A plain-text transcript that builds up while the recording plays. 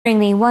During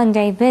the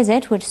one-day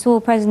visit, which saw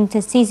President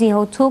Sisi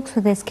hold talks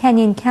with his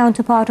Kenyan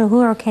counterpart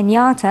Uhuru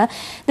Kenyatta,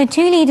 the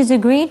two leaders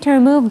agreed to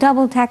remove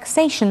double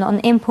taxation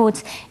on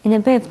imports in a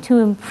bid to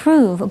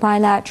improve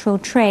bilateral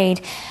trade.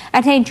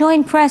 At a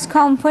joint press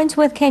conference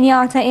with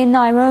Kenyatta in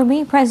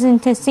Nairobi,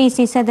 President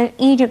Sisi said that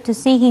Egypt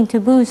is seeking to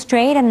boost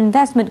trade and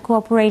investment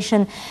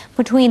cooperation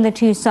between the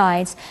two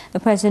sides. The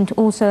president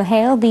also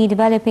hailed the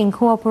developing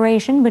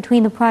cooperation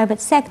between the private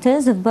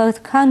sectors of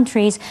both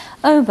countries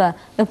over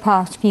the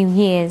past few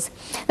years.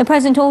 The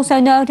president also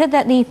noted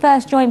that the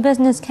first Joint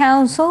Business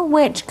Council,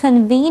 which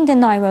convened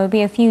in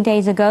Nairobi a few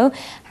days ago,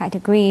 had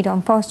agreed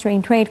on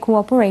fostering trade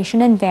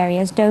cooperation in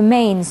various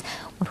domains.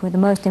 What were the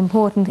most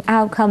important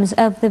outcomes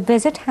of the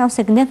visit? How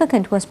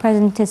significant was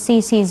President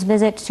Sisi's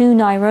visit to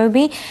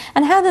Nairobi?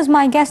 And how does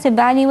my guest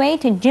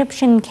evaluate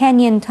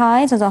Egyptian-Kenyan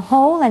ties as a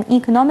whole and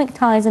economic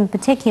ties in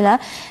particular?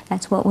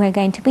 That's what we're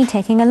going to be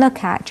taking a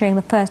look at during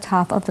the first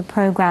half of the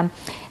program.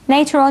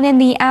 Later on in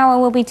the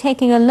hour, we'll be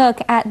taking a look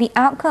at the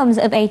outcomes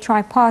of a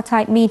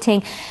tripartite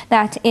meeting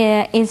that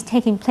is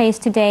taking place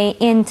today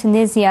in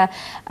Tunisia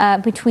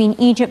between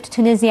Egypt,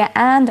 Tunisia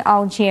and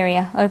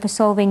Algeria over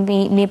solving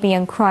the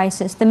Libyan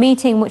crisis. The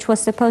meeting, which was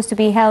supposed to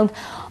be held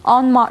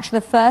on March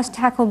the 1st,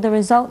 tackled the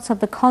results of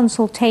the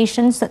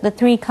consultations that the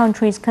three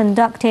countries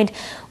conducted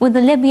with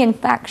the Libyan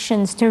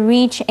factions to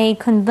reach a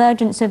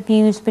convergence of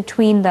views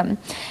between them.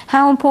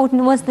 How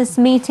important was this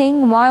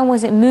meeting? Why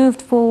was it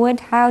moved forward?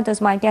 How does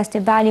my guest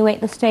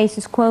evaluate the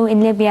status quo in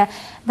Libya?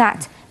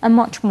 That and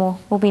much more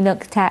will be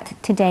looked at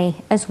today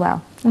as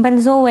well. But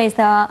as always,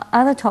 there are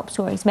other top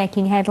stories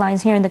making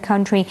headlines here in the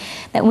country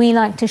that we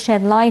like to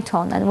shed light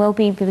on, and we'll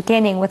be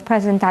beginning with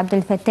President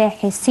Abdel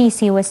Fattah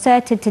el-Sisi, who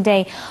asserted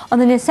today on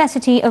the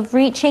necessity of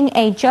reaching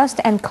a just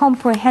and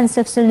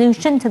comprehensive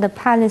solution to the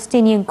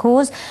Palestinian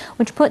cause,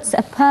 which puts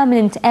a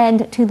permanent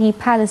end to the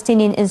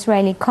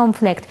Palestinian-Israeli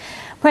conflict.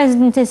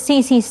 President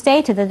Sisi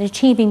stated that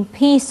achieving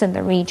peace in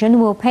the region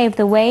will pave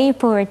the way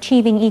for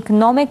achieving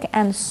economic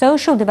and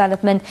social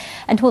development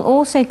and will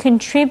also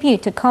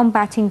contribute to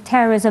combating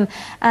terrorism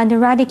and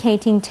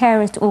eradicating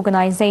terrorist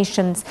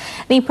organizations.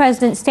 The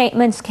president's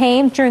statements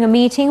came during a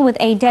meeting with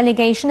a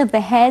delegation of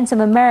the heads of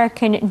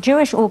American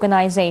Jewish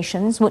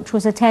organizations, which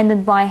was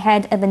attended by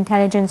Head of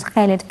Intelligence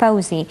Khalid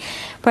Fawzi.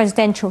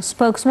 Presidential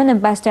spokesman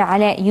Ambassador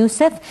Ala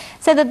Youssef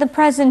said that the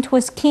president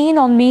was keen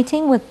on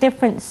meeting with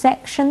different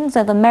sections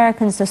of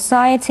American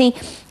society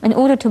in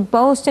order to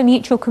bolster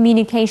mutual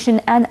communication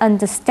and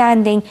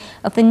understanding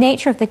of the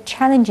nature of the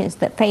challenges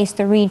that face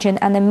the region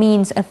and the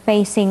means of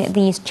facing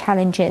these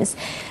challenges.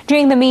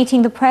 During the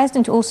meeting, the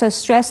president also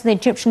stressed that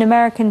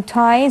Egyptian-American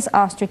ties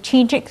are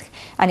strategic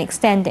and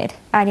extended,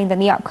 adding that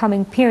the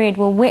upcoming period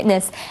will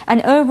witness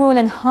an overall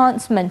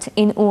enhancement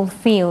in all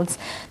fields.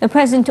 The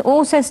president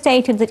also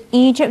stated that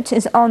Egypt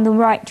is on the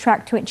right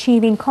track to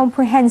achieving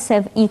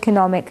comprehensive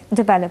economic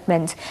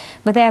development.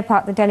 For their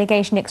part, the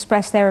delegation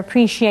expressed their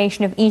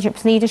appreciation of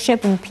Egypt's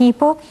leadership and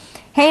people,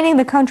 hailing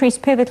the country's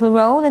pivotal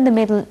role in the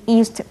Middle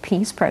East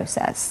peace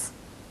process.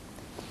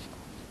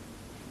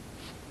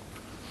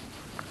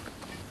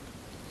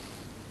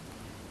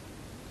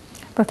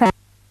 Professor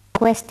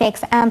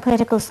Linguistics and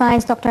Political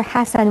Science, Dr.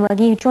 Hassan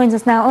Waghi, joins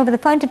us now over the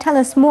phone to tell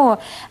us more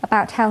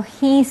about how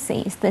he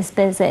sees this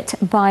visit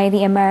by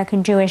the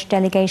American Jewish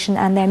delegation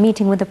and their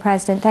meeting with the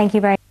president. Thank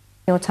you very much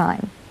for your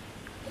time.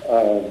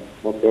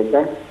 Most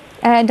welcome.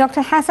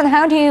 Dr. Hassan,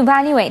 how do you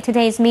evaluate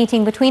today's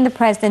meeting between the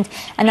president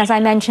and, as I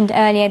mentioned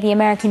earlier, the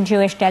American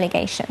Jewish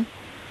delegation?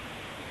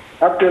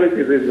 Actually,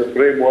 it is a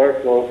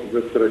framework of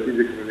the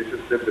strategic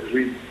relationship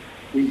between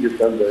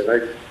Egypt and the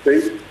United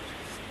States.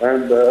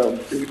 And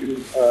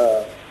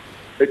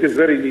it is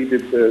very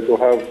needed to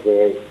have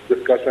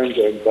discussions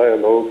and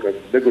dialogue and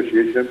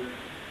negotiation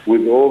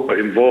with all the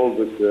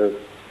involved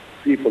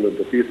people in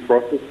the peace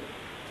process.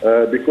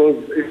 Because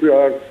if we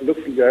are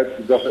looking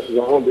at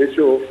the whole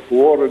issue of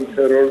war and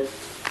terror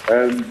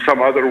and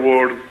some other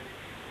wars,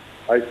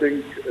 I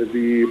think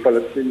the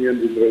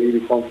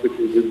Palestinian-Israeli conflict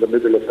is in the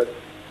middle of it.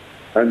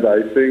 And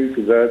I think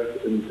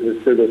that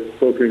instead of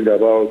talking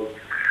about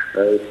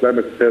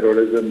Islamic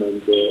terrorism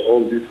and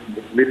all these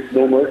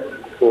misnomers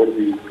for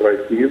the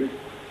crises,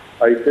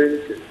 I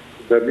think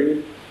the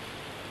main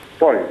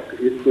point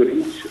is to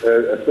reach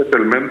a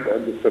settlement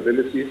and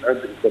stability and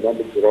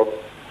economic growth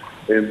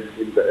in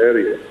the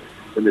area,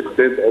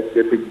 instead of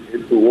getting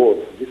into war.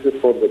 This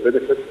is for the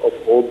benefit of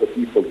all the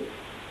people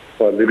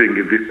who are living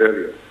in this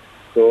area.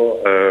 So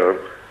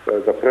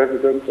the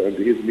president and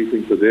his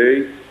meeting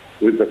today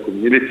with the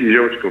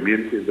Jewish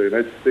community in the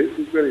United States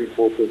is very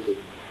important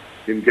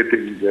in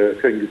getting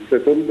things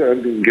settled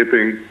and in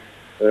getting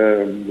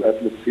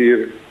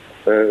atmosphere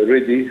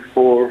ready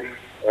for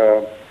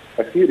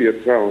a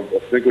serious round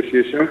of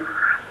negotiation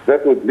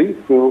that would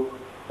lead to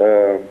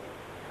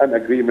an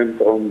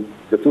agreement on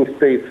the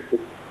two-state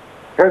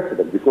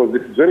principle, because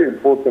this is very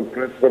important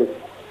principle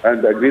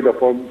and agreed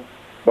upon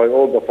by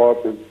all the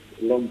parties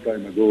a long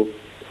time ago,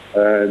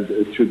 and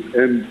it should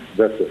end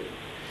that way.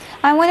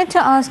 I wanted to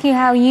ask you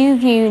how you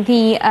view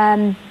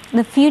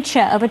the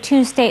future of a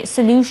two-state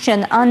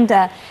solution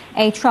under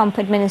a Trump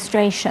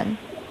administration?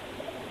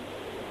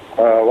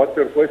 What's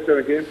your question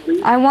again,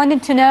 please? I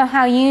wanted to know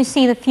how you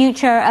see the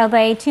future of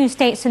a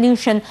two-state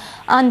solution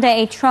under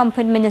a Trump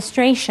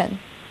administration.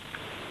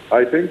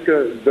 I think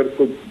there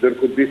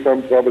could be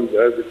some troubles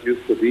as it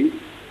used to be,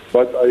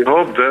 but I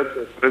hope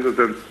that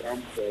President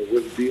Trump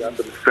will be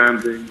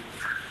understanding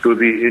to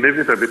the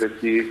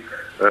inevitability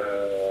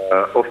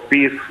of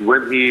peace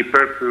when he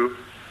pursues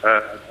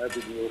an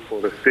avenue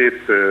for a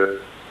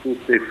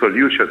two-state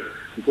solution,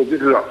 because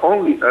this is the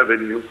only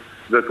avenue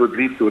that would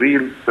lead to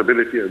real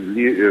stability and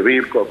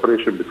real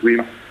cooperation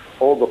between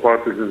all the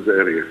parties in the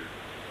area.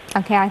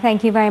 Okay, I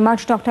thank you very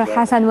much, Dr.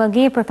 Hassan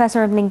Wagir,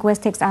 Professor of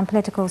Linguistics and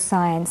Political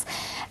Science.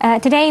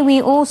 Today, we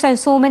also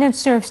saw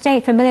Minister of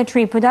State for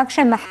Military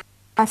Production,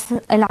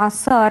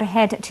 Al-Assar,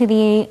 head to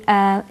the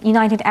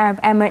United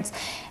Arab Emirates,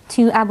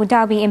 to Abu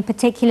Dhabi in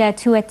particular,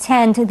 to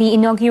attend the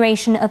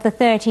inauguration of the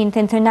 13th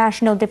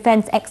International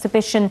Defence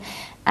Exhibition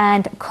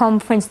and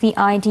Conference, the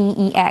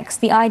IDEX.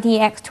 The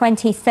IDEX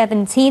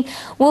 2017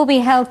 will be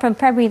held from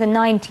February the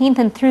 19th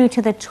and through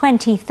to the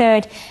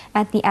 23rd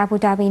at the Abu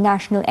Dhabi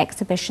National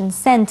Exhibition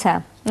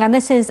Centre. Now,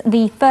 this is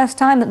the first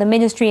time that the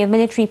Ministry of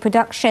Military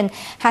Production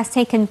has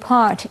taken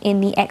part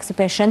in the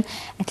exhibition.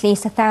 At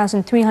least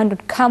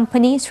 1,300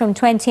 companies from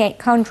 28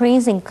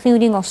 countries,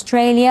 including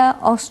Australia,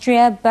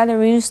 Austria,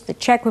 Belarus, the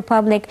Czech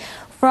Republic,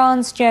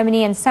 France,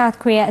 Germany and South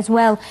Korea, as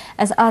well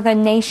as other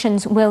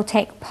nations, will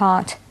take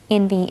part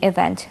in the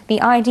event. The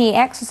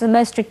IDEX is the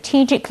most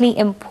strategically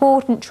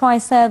important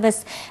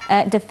tri-service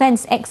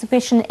defence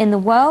exhibition in the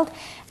world,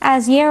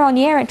 as year on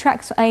year it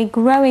attracts a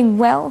growing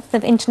wealth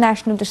of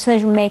international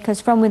decision makers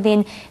from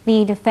within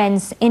the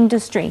defence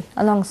industry,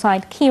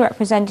 alongside key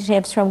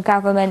representatives from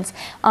governments,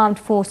 armed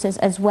forces,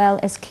 as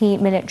well as key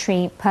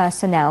military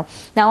personnel.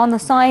 Now, on the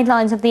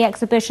sidelines of the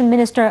exhibition,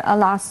 Minister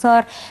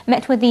Al-Assar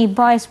met with the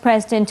Vice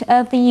President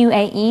of the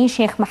UAE,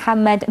 Sheikh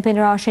Mohammed bin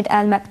Rashid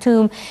Al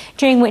Maktoum,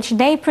 during which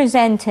they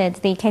presented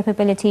the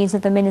capabilities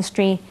of the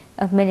Ministry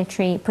of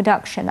Military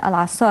Production.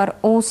 Al-Assar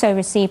also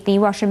received the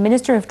Russian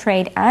Minister of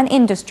Trade and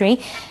Industry,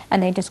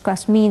 and they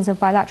discussed means of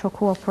bilateral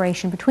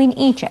cooperation between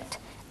Egypt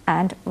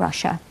and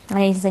Russia.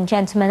 Ladies and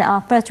gentlemen,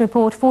 our first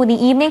report for the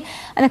evening,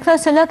 and a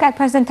closer look at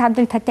President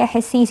Abdel Fattah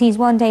el-Sisi's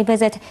one-day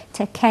visit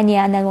to Kenya,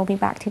 and then we'll be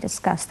back to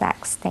discuss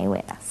that. Stay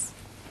with us.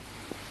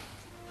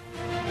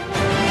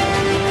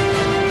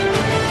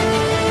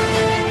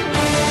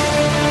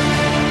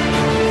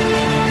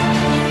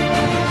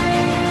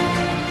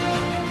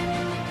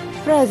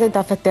 President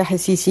Fattah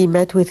el-Sisi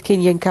met with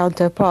Kenyan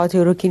counterpart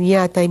Uhuru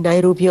Kenyatta in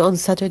Nairobi on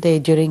Saturday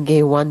during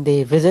a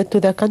one-day visit to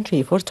the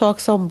country for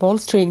talks on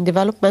bolstering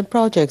development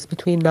projects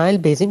between Nile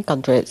Basin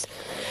countries.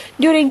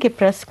 During a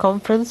press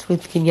conference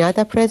with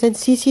Kenyatta, President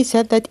Sisi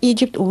said that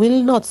Egypt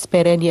will not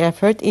spare any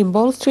effort in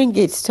bolstering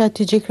its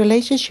strategic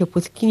relationship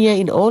with Kenya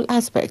in all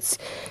aspects,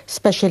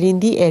 especially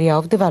in the area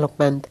of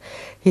development.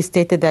 He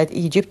stated that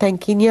Egypt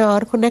and Kenya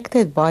are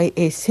connected by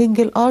a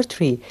single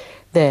artery,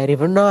 the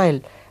River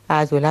Nile,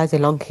 as well as a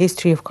long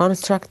history of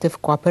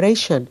constructive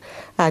cooperation,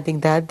 adding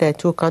that the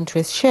two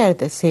countries share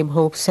the same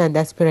hopes and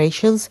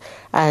aspirations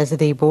as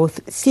they both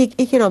seek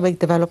economic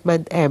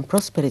development and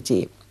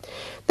prosperity.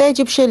 The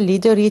Egyptian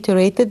leader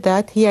reiterated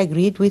that he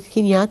agreed with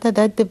Kenyatta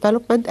that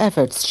development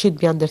efforts should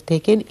be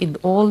undertaken in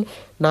all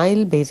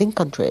Nile Basin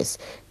countries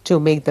to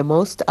make the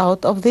most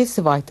out of this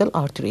vital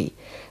artery.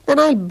 The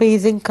Nile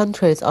Basin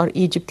countries are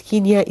Egypt,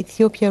 Kenya,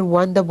 Ethiopia,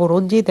 Rwanda,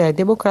 Burundi, the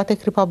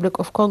Democratic Republic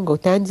of Congo,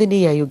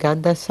 Tanzania,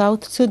 Uganda,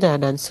 South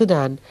Sudan, and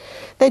Sudan.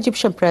 The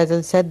Egyptian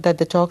president said that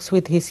the talks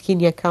with his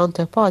Kenya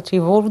counterpart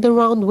revolved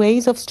around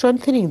ways of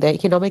strengthening the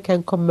economic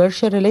and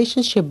commercial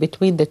relationship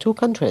between the two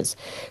countries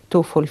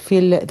to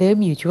fulfill their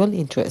mutual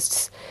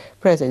interests.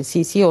 President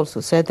Sisi also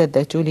said that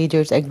the two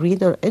leaders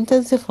agreed on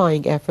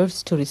intensifying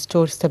efforts to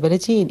restore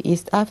stability in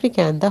East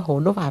Africa and the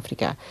Horn of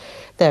Africa.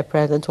 The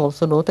president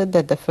also noted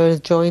that the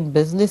first joint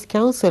business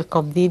council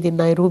convened in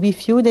Nairobi a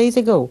few days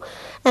ago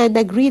and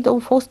agreed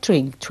on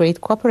fostering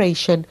trade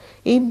cooperation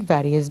in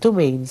various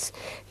domains.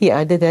 He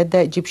added that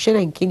the Egyptian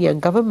and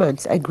Kenyan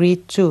governments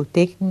agreed to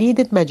take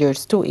needed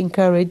measures to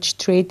encourage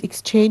trade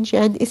exchange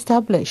and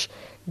establish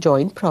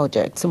joint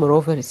projects.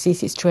 Moreover,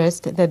 Sisi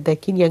stressed that the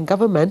Kenyan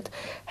government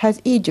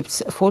has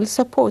Egypt's full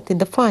support in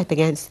the fight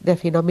against the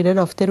phenomenon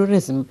of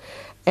terrorism,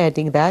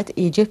 adding that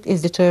Egypt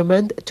is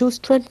determined to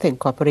strengthen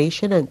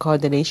cooperation and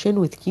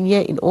coordination with Kenya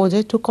in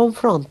order to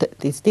confront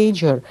this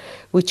danger,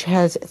 which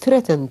has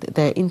threatened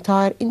the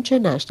entire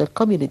international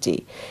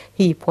community.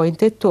 He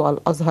pointed to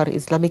Al-Azhar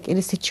Islamic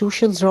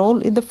Institution's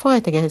role in the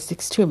fight against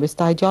extremist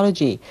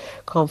ideology,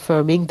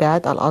 confirming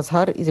that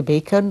Al-Azhar is a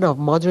beacon of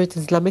moderate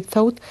Islamic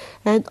thought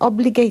and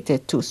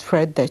obligated to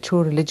spread the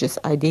true religious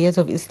ideas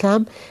of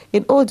Islam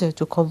in order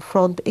to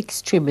confront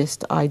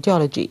extremist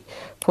ideology.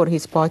 For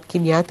his part,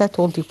 Kenyatta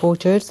told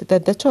reporters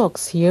that the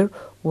talks here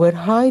were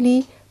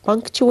highly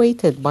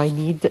punctuated by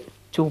need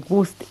to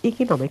boost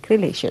economic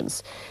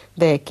relations.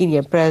 The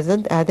Kenyan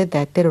president added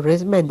that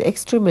terrorism and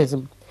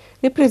extremism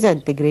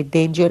represent a great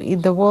danger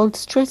in the world,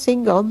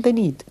 stressing on the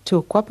need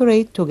to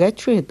cooperate to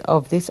get rid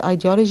of this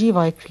ideology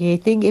by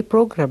creating a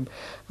program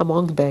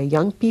among the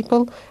young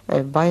people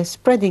and by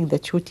spreading the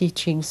true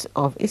teachings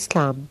of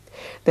Islam.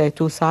 The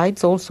two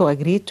sides also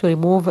agreed to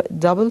remove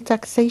double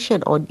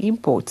taxation on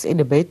imports in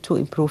a bid to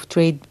improve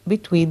trade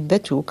between the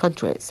two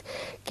countries.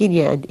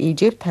 Kenya and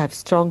Egypt have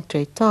strong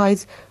trade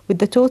ties, with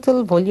the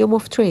total volume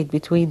of trade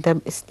between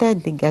them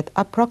standing at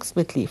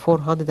approximately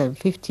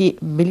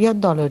 $450 million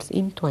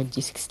in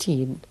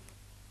 2016.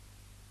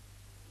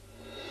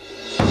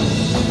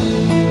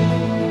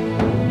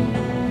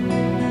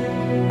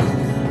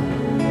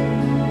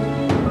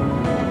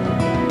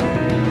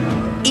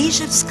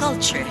 Egypt's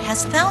culture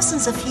has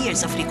thousands of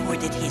years of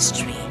recorded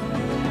history.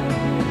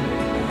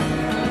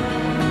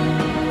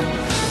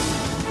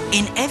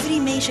 In every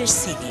major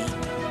city,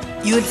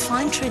 you will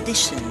find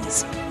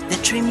traditions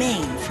that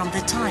remain from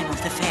the time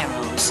of the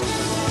pharaohs.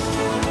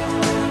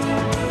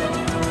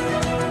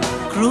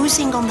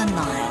 Cruising on the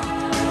Nile,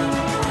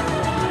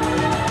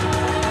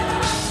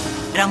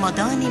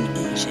 Ramadan in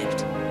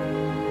Egypt,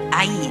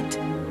 Eid,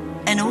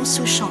 and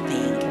also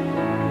shopping.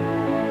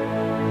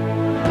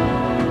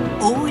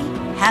 All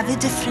have a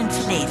different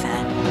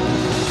flavor.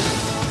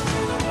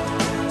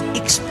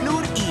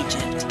 Explore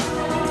Egypt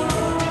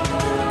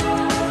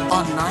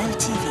on Nile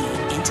TV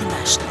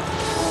International.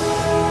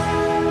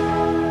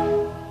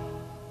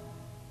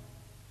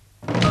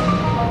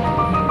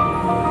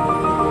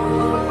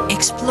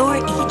 Explore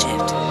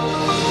Egypt.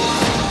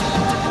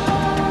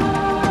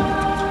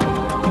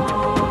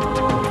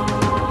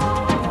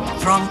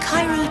 From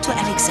Cairo to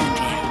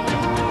Alexandria,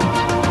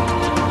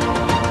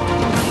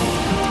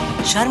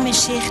 Sharm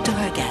el-Sheikh to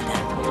Hurghada.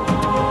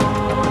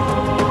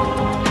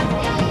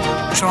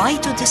 Try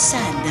to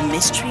discern the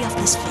mystery of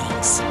the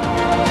Sphinx.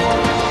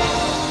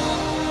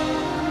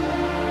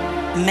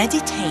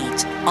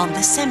 Meditate on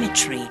the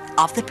symmetry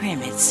of the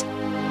pyramids.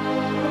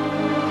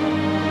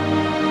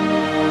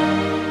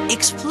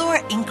 Explore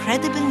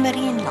incredible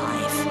marine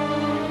life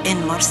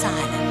in Marsa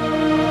Alam.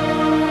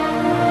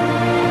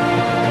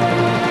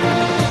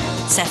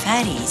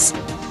 Safaris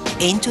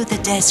into the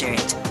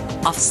desert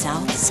of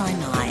South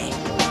Sinai.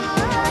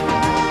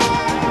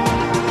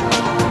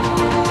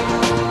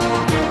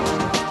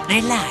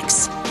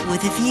 Relax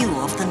with a view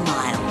of the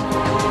Nile.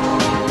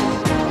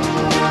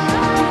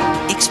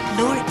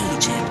 Explore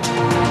Egypt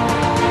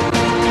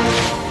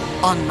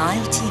on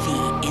Nile TV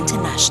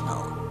International.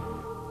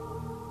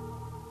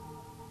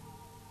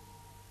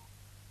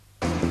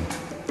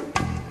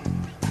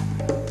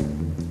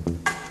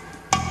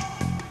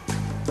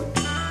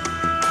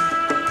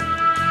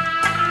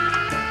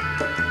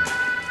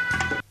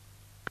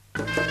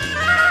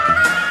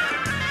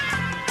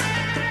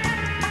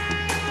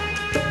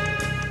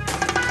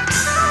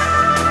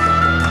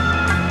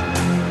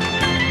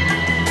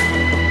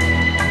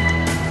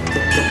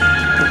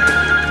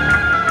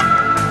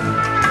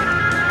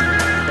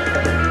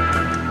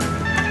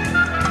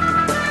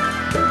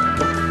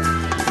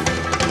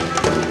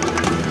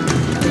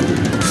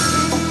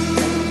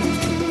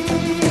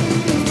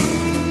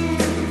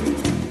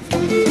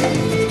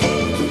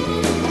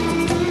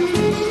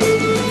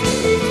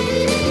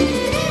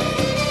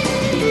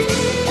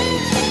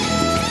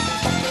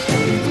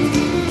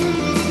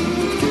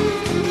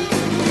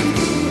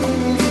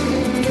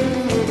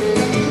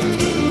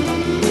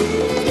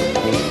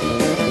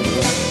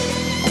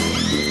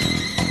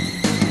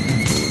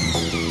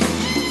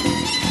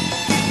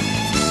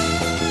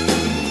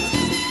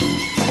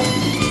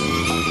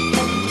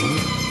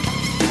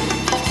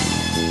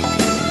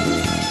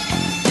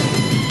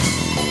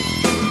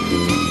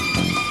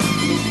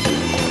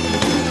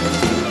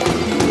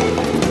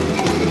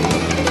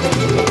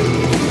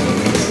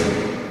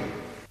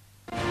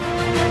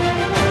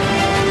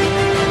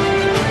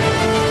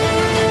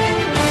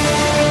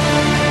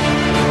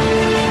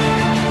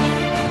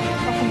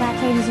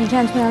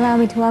 Gentlemen, allow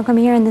me to welcome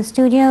here in the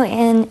studio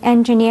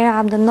engineer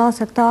Abdul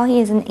Nasser Taha. He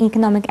is an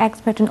economic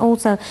expert and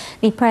also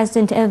the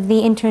president of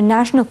the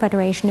International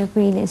Federation of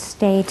Real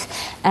Estate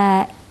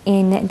Thank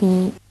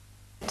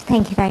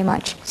you very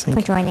much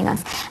for joining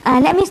us.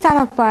 Let me start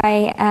off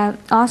by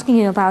asking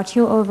you about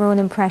your overall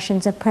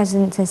impressions of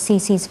President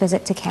Sisi's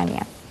visit to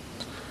Kenya.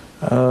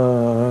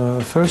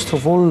 First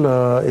of all,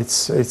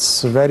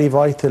 it's very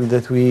vital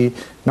that we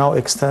now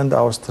extend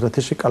our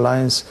strategic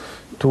alliance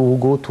to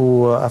go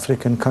to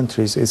African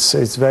countries.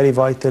 It's very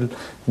vital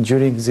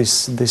during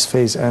this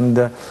phase, and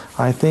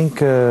I think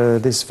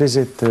this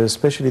visit,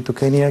 especially to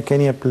Kenya,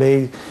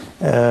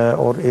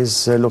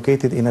 is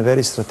located in a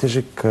very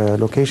strategic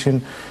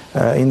location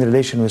in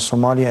relation with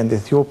Somalia and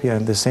Ethiopia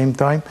at the same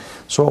time.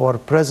 So our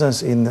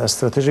presence in a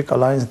strategic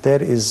alliance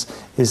there is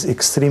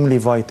extremely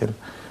vital.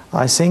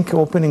 I think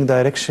opening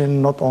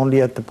direction not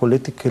only at the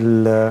political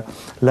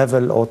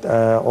level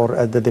or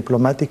at the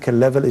diplomatic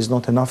level is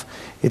not enough.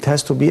 It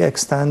has to be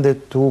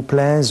extended to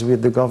plans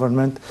with the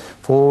government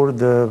for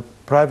the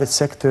private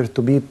sector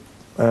to be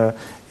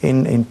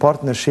in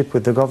partnership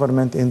with the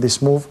government in this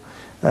move.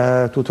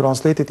 to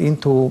translate it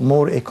into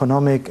more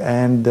economic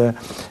and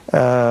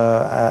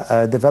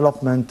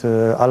development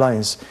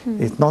alliance.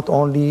 It's not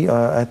only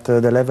at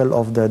the level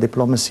of the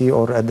diplomacy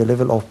or at the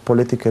level of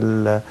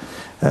political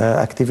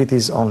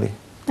activities only.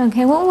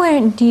 Okay,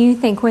 what do you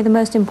think were the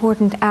most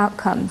important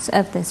outcomes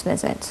of this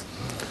visit?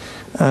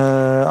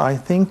 I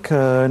think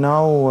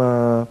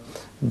now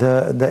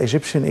the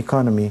Egyptian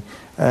economy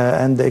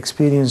and the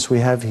experience we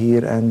have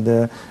here,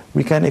 and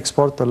we can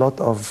export a lot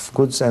of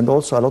goods and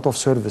also a lot of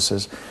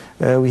services.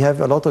 We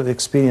have a lot of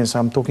experience.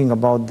 I'm talking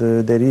about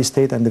the real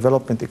estate and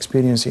development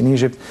experience in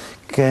Egypt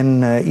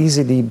can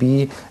easily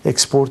be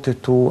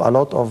exported to a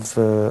lot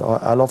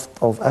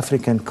of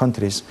African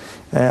countries.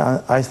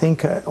 I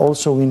think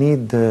also we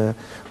need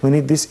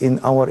this in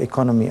our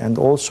economy, and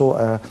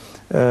also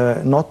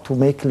not to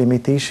make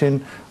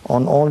limitation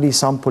on only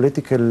some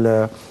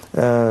political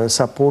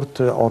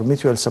support or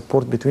mutual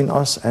support between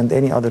us and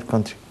any other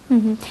country.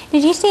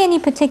 Did you see any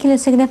particular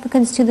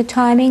significance to the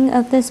timing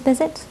of this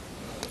visit?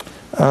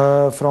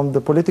 From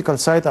the political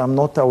side, I'm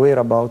not aware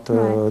about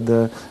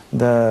the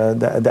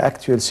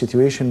actual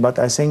situation, but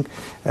I think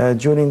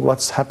during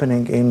what's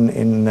happening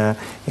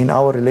in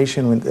our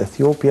relation with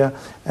Ethiopia,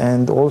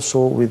 and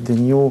also with the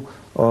new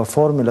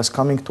formulas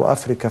coming to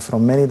Africa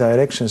from many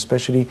directions,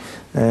 especially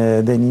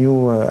the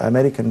new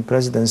American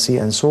presidency,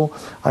 and so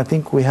I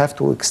think we have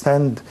to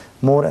extend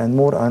more and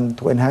more and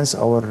to enhance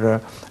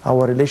our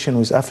relation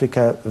with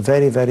Africa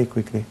very, very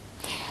quickly.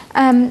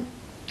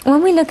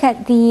 When we look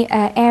at the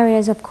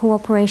areas of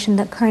cooperation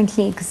that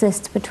currently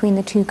exist between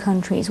the two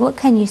countries, what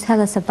can you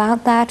tell us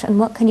about that, and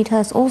what can you tell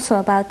us also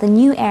about the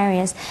new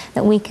areas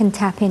that we can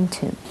tap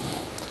into?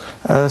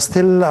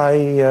 Still,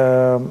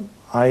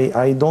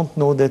 I don't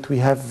know that we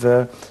have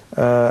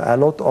a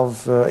lot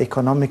of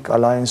economic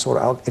alliance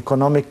or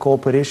economic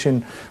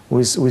cooperation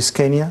with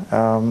Kenya.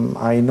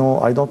 I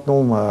don't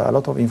know a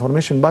lot of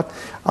information, but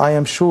I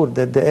am sure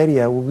that the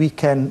area we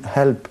can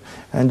help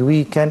and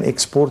we can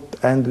export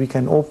and we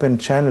can open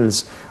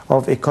channels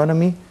of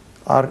economy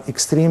are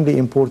extremely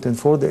important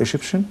for the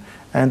Egyptian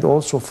and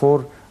also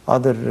for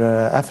other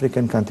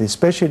African countries,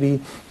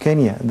 especially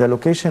Kenya. The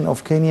location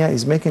of Kenya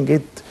is making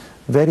it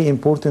very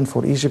important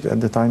for Egypt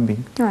at the time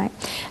being. Right.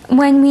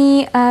 When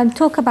we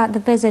talk about the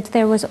visit,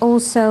 there was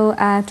also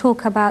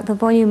talk about the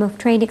volume of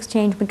trade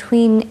exchange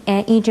between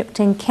Egypt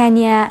and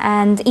Kenya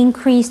and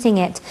increasing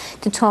it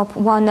to top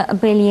 $1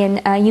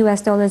 billion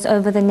US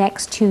over the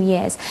next 2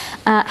 years.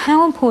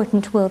 How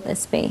important will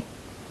this be?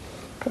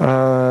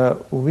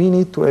 We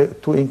need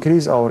to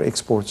increase our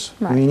exports.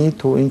 Right. We need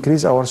to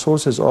increase our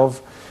sources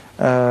of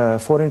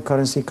foreign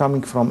currency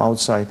coming from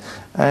outside,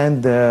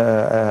 and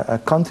a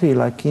country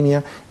like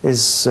Kenya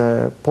is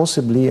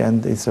possibly,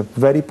 and it's a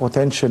very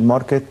potential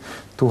market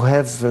to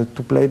have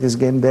to play this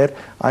game there.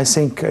 I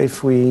think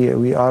if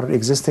we are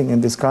existing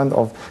in this kind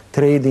of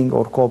trading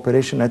or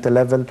cooperation at a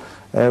level,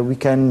 we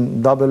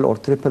can double or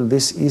triple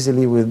this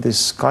easily with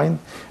this kind.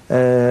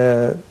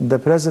 The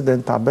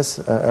President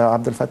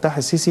Abdel Fattah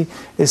al-Sisi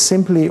is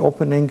simply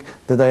opening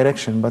the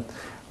direction, but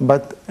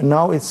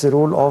now it's the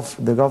role of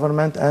the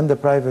government and the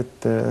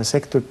private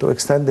sector to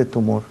extend it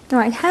to more.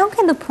 Right. How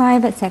can the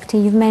private sector,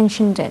 you've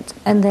mentioned it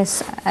in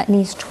this at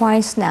least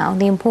twice now,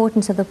 the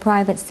importance of the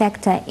private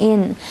sector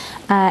in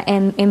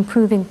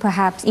improving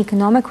perhaps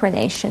economic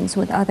relations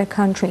with other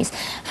countries.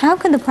 How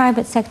can the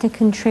private sector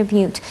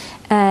contribute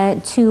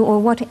to, or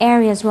what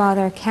areas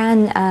rather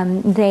can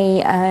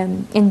they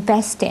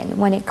invest in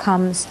when it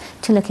comes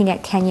to looking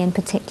at Kenya in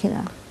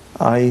particular?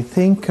 I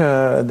think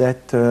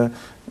that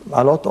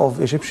a lot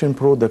of Egyptian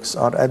products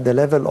are at the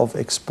level of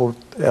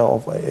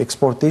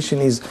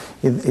exportation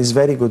is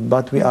very good,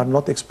 but we are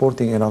not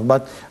exporting enough.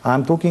 But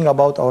I'm talking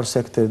about our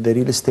sector, the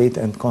real estate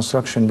and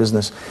construction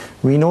business.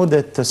 We know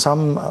that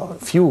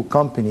few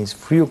companies,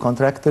 few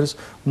contractors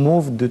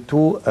moved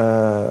to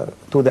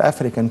the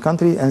African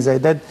country, and they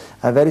did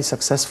a very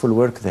successful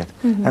work there.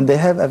 And they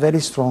have a very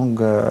strong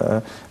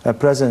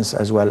presence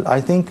as well. I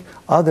think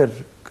other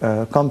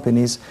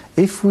companies,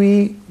 if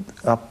we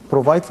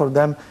provide for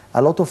them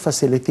a lot of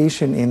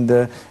facilitation in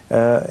the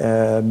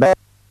bank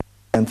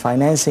and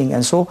financing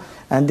and so,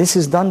 and this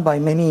is done by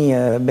many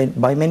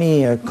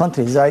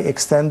countries. They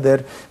extend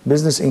their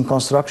business in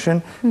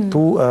construction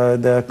to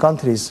the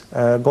countries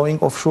going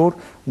offshore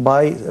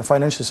by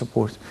financial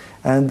support.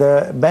 And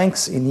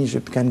banks in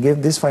Egypt can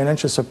give this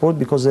financial support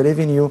because the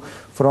revenue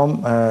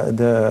from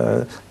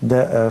the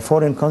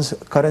foreign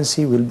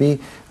currency will be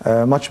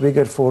much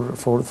bigger for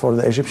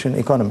the Egyptian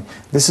economy.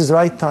 This is the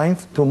right time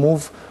to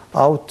move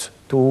out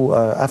to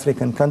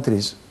African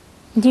countries.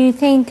 Do you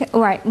think,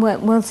 right,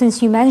 well,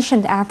 since you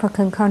mentioned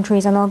African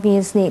countries and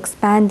obviously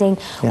expanding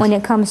when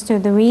it comes to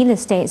the real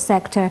estate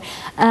sector,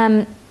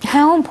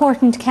 how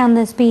important can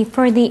this be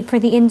for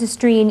the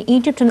industry in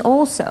Egypt, and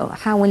also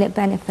how will it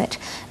benefit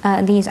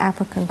these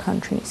African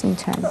countries in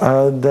turn?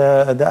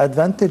 The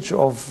advantage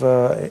of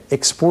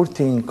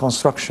exporting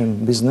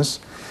construction business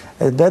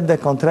that the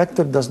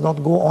contractor does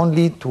not go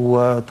only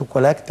to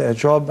collect a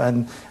job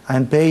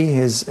and pay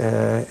his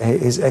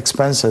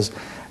expenses.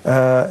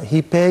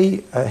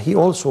 He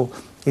also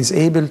is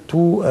able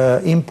to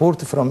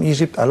import from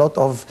Egypt a lot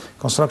of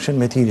construction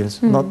materials.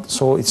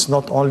 So it's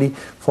not only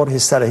for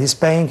his salary. He's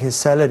paying his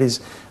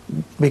salaries,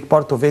 big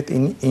part of it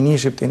in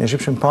Egypt, in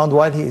Egyptian pound,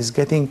 while he is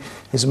getting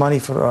his money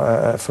with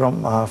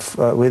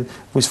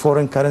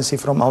foreign currency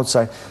from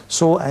outside.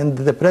 So, and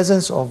the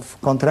presence of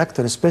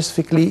contractors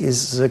specifically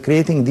is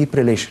creating deep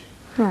relation.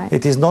 Right.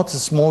 It is not a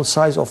small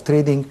size of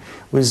trading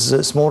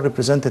with small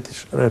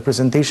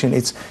representation.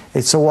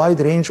 It's a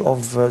wide range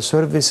of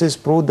services,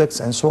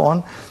 products, and so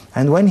on.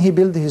 And when he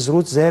builds his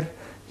roots there,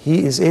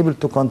 he is able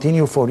to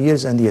continue for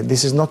years and years.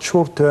 This is not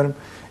short-term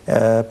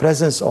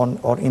presence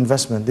or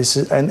investment. This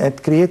is, and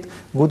it create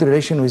good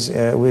relation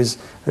with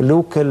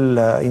local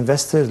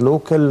investors,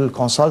 local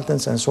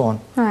consultants, and so on.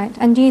 Right.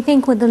 And do you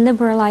think with the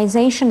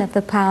liberalization of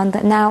the pound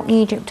that now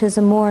Egypt is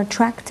a more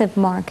attractive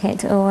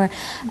market or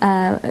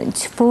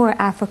for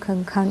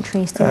African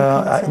countries to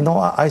no,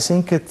 I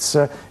think it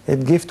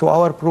gives to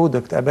our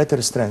product a better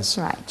strength.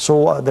 Right.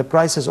 So the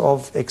prices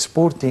of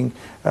exporting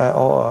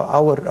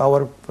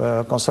our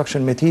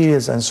construction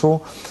materials and so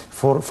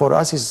for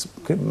us is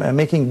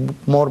making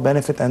more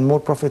benefit and more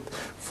profit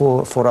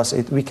for us.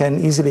 We can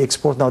easily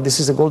export. Now this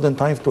is a golden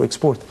time to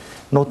export,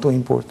 not to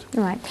import.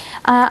 Right.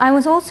 I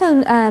was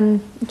also,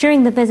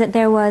 during the visit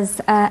there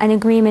was an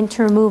agreement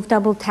to remove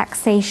double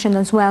taxation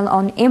as well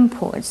on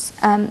imports.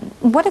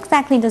 What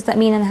exactly does that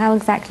mean and how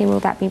exactly will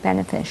that be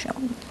beneficial?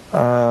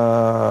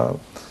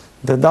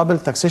 The double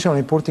taxation on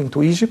importing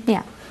to Egypt?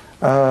 Yeah.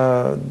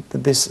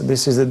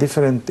 This is a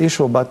different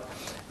issue, but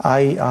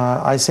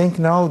I think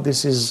now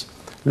this is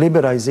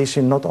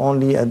liberalization not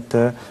only at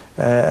the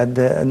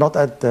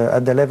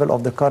level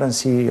of the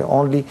currency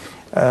only.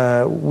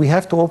 We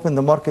have to open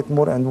the market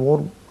more and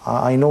more.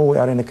 I know we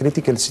are in a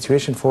critical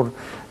situation for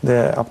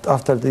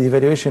after the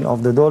devaluation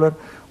of the dollar,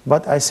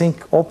 but I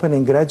think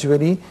opening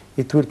gradually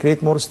it will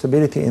create more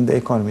stability in the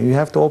economy. We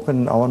have to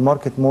open our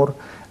market more,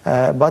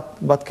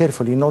 but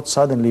carefully, not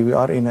suddenly. We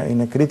are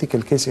in a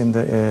critical case in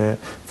the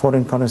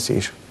foreign currency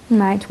issue.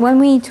 Right. When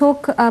we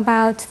talk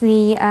about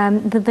the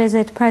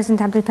visit,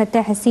 President Abdel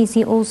Fattah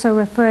al-Sisi also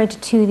referred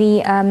to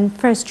the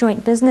first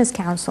Joint Business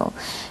Council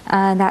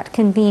that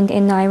convened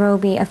in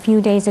Nairobi a few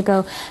days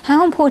ago.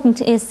 How important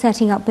is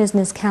setting up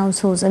business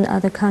councils in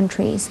other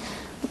countries?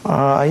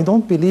 I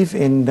don't believe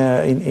in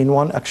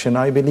one action.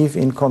 I believe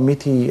in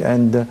committee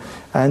and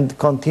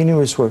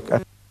continuous work.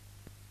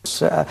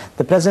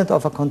 The president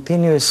of a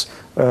continuous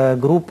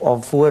group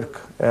of work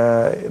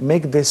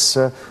make this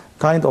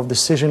kind of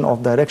decision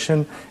of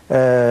direction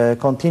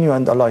continue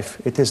and alive.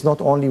 It is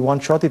not only one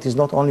shot, it is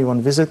not only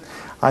one visit.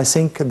 I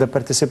think the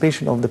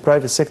participation of the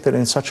private sector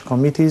in such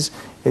committees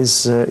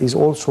is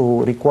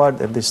also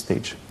required at this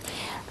stage.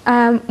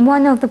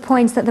 One of the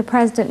points that the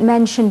president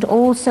mentioned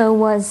also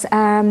was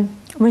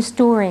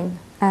restoring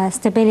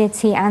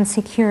stability and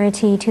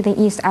security to the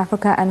East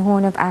Africa and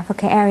Horn of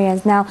Africa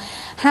areas. Now,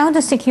 how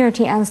does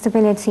security and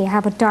stability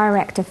have a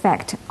direct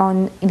effect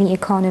on the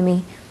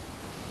economy?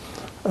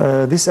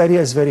 This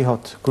area is very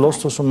hot, close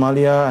to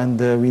Somalia, and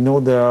we know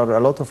there are a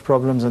lot of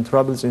problems and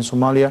troubles in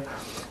Somalia,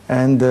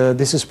 and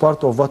this is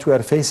part of what we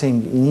are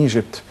facing in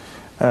Egypt.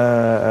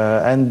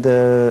 And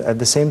at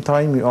the same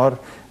time, we are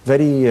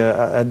very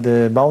at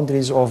the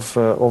boundaries of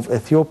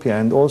Ethiopia,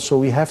 and also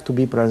we have to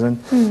be present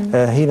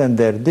here and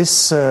there.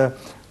 This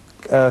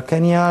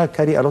Kenya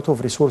carry a lot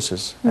of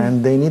resources,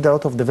 and they need a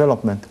lot of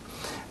development.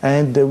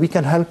 And we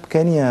can help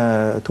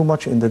Kenya too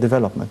much in the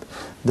development.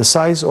 The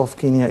size of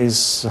Kenya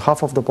is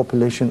half of the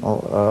population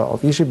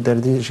of Egypt. Their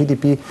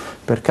GDP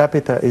per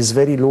capita is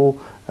very low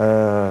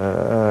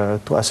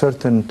to a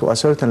certain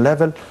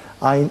level.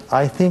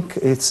 I think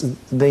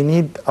they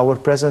need our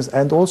presence,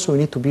 and also we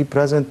need to be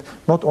present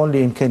not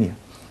only in Kenya.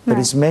 There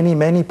is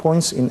many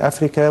points in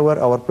Africa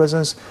where our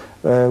presence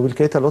will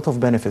create a lot of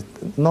benefit,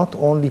 not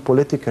only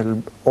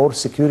political or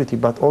security,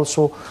 but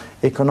also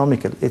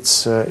economical.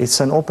 It's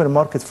an open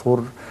market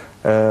for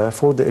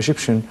the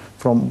Egyptian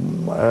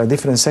from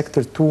different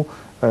sectors to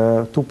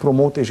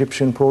promote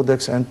Egyptian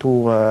products and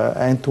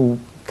to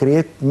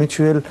create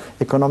mutual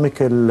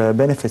economical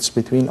benefits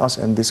between us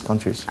and these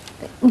countries.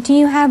 Do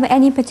you have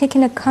any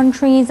particular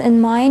countries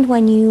in mind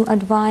when you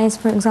advise,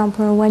 for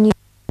example, or when you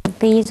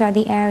these are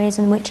the areas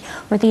in which,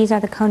 or these are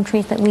the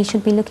countries that we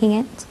should be looking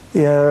at?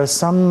 Yeah,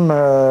 some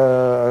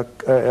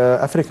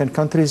African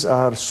countries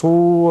are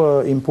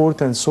so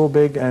important, so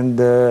big, and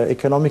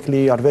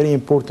economically are very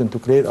important to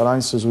create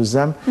alliances with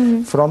them.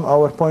 From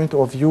our point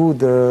of view,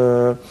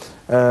 the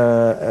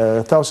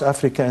South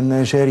Africa and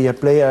Nigeria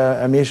play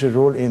a major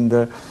role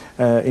in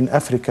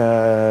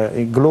Africa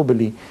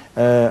globally.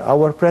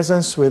 Our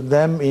presence with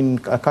them in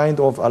a kind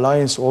of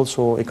alliance,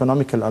 also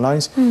economical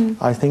alliance,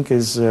 I think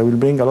will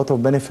bring a lot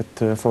of benefit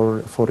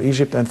for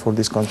Egypt and for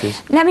these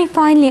countries. Let me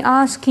finally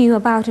ask you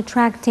about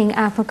attracting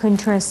African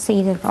tourists.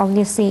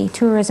 Obviously,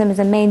 tourism is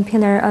a main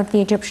pillar of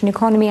the Egyptian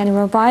economy, and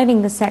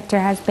reviving the sector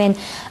has been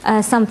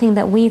something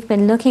that we've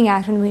been looking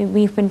at and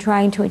we've been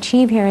trying to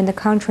achieve here in the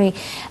country.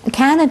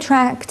 Can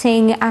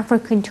attracting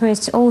African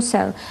tourists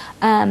also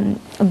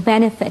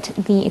benefit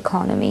the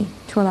economy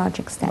to a large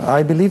extent?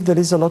 I believe there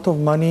is a lot of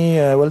money,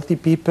 wealthy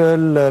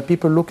people,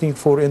 people looking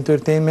for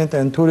entertainment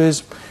and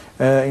tourism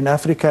in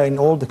Africa, in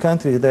all the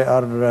countries. They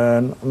are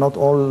not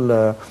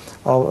all,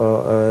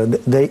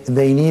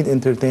 they need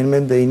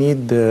entertainment, they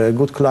need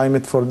good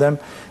climate for them,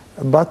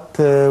 but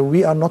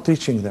we are not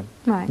reaching them.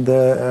 Right.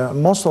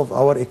 Most of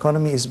our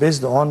economy is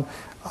based on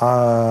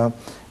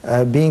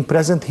being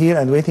present here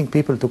and waiting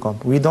people to come.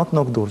 We don't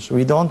knock doors.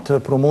 We don't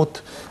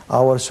promote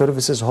our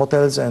services,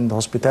 hotels and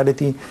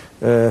hospitality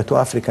to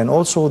Africa. And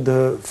also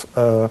the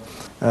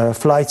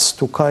flights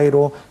to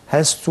Cairo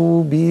has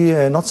to be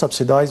not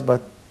subsidized,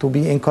 but to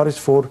be encouraged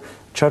for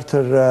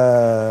charter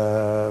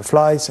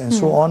flights and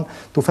so on,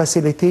 to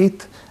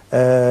facilitate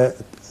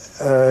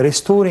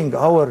restoring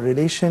our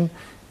relation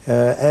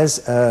as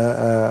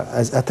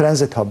a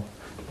transit hub.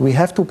 We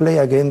have to play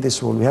again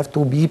this role. We have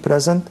to be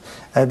present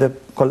at the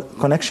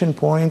connection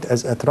point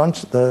as a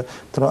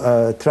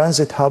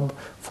transit hub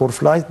for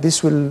flight.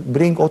 This will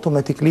bring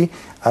automatically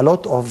a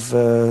lot of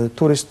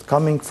tourists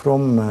coming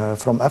from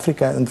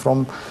Africa and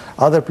from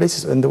other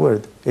places in the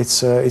world.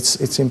 It's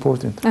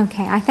important.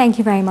 Okay, I thank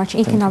you very much,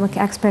 economic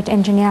expert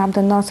engineer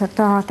Abdel Nasser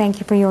Taha. Thank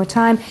you for your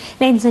time.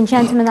 Ladies and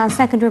gentlemen, our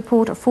second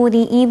report for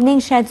the evening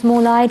sheds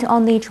more light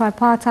on the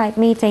tripartite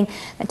meeting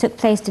that took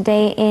place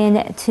today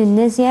in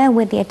Tunisia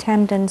with the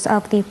attendance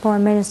of the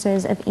foreign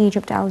ministers of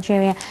Egypt,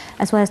 Algeria,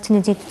 as well as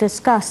Tunisia to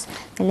discuss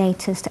the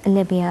latest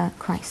Libya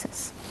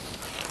crisis.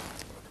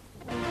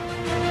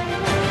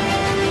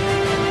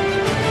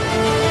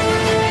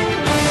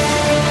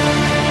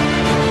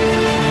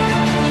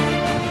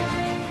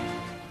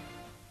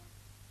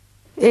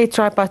 A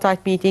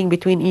tripartite meeting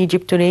between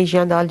Egypt,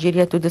 Tunisia and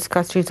Algeria to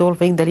discuss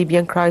resolving the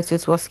Libyan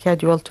crisis was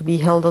scheduled to be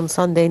held on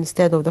Sunday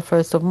instead of the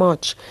 1st of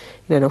March.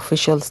 In an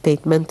official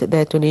statement,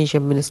 the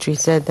Tunisian ministry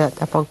said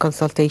that upon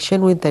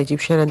consultation with the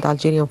Egyptian and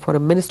Algerian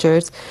foreign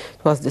ministers,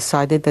 it was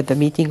decided that the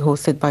meeting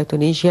hosted by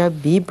Tunisia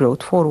be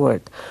brought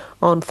forward.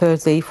 On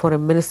Thursday,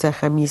 Foreign Minister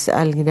Khamis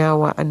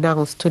Al-Gnawa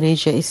announced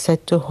Tunisia is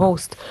set to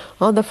host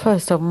on the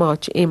 1st of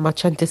March a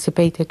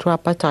much-anticipated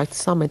tripartite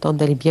summit on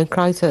the Libyan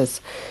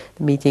crisis.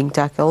 The meeting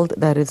tackled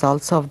the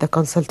results of the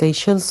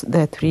consultations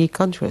the three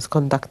countries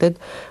conducted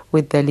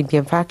with the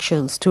Libyan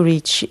factions to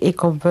reach a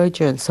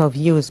convergence of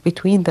views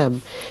between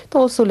them. It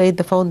also laid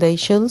the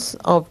foundations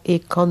of a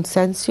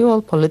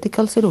consensual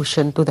political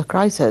solution to the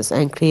crisis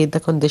and create the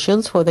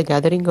conditions for the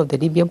gathering of the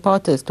Libyan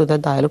parties to the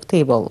dialogue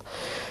table.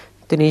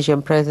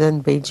 Tunisian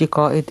President Beji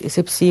Qaid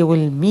Essebsi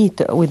will meet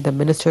with the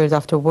ministers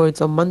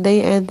afterwards on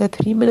Monday, and the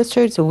three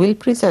ministers will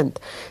present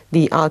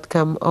the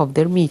outcome of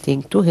their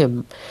meeting to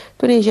him.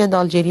 Tunisia and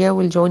Algeria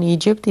will join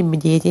Egypt in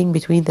mediating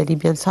between the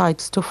Libyan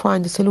sides to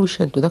find a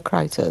solution to the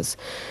crisis.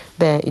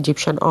 The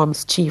Egyptian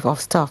Arms Chief of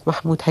Staff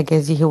Mahmoud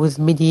Hagazi, who was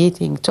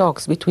mediating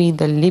talks between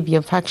the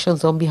Libyan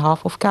factions on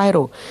behalf of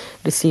Cairo,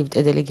 received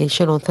a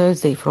delegation on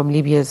Thursday from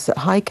Libya's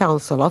High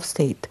Council of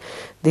State.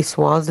 This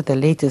was the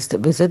latest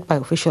visit by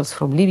officials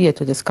from Libya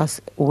to discuss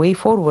a way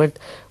forward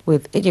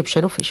with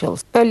Egyptian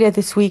officials. Earlier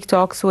this week,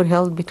 talks were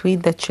held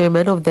between the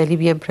chairman of the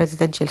Libyan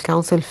Presidential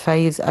Council,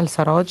 Faiz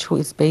al-Sarraj, who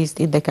is based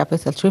in the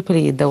capital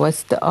Tripoli in the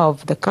west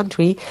of the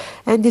country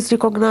and is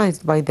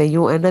recognized by the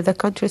UN as the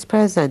country's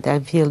president,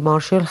 and Field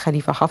Marshal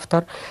Khalifa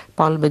Haftar,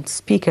 Parliament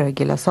Speaker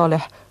Gila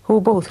Saleh,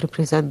 who both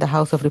represent the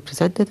House of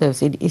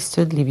Representatives in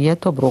eastern Libya,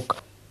 Tobruk.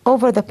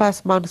 Over the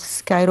past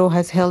months, Cairo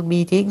has held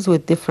meetings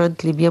with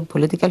different Libyan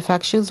political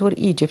factions where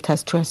Egypt has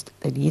stressed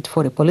the need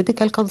for a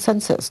political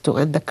consensus to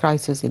end the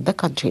crisis in the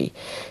country.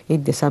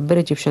 In December,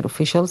 Egyptian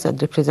officials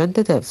and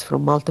representatives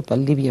from multiple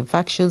Libyan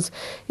factions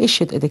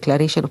issued a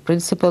declaration of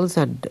principles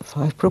and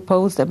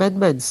proposed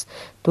amendments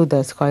to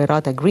the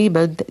Skhirat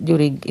Agreement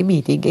during a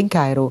meeting in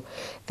Cairo.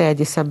 The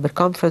December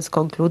conference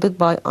concluded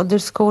by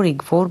underscoring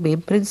four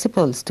main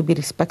principles to be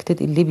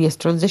respected in Libya's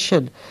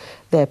transition: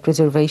 the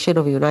preservation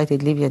of a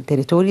united Libyan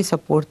territory,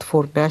 support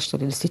for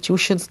national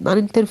institutions,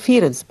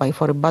 non-interference by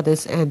foreign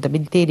bodies, and the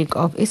maintaining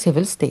of a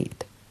civil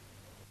state.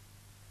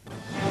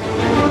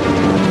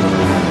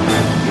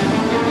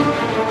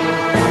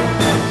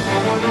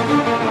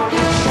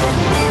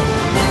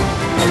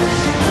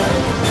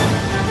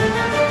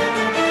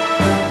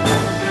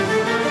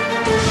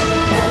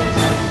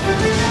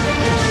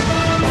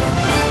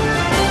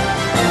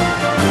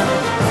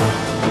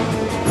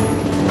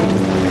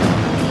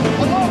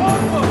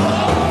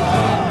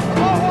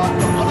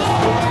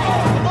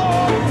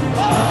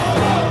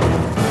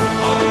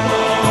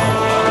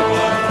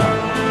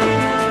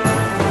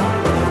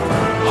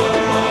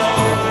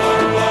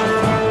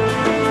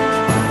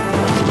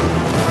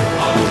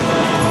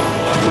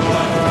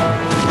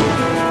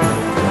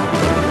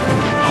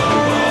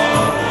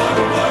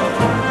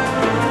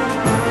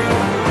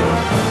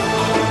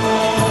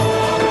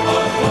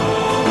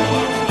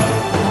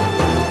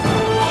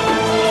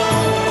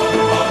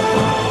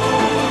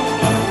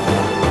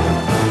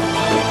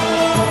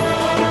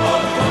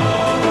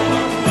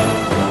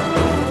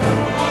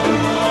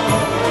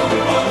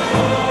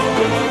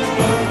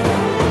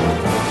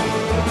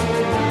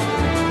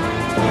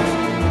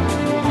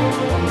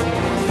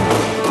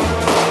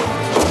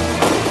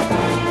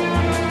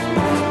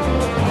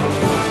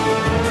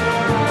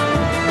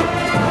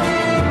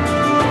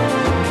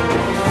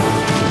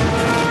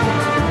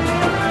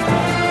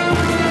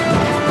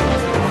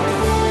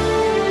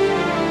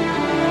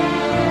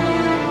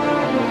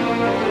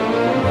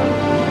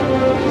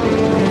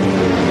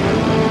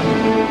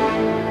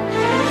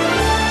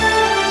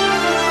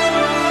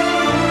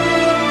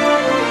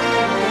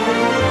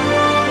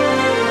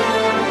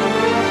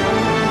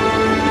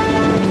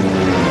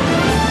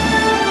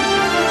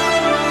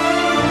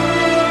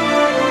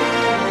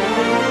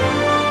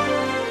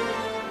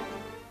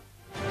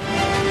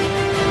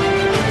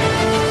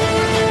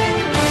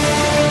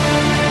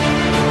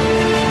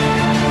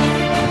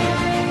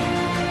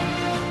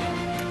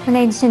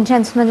 Ladies and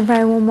gentlemen, a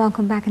very warm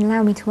welcome back, and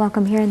allow me to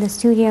welcome here in the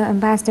studio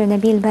Ambassador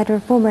Nabil Badr,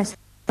 former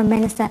Foreign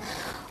Minister.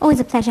 Always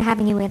a pleasure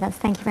having you with us.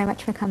 Thank you very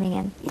much for coming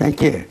in. Thank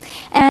you.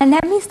 And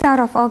let me start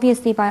off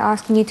obviously by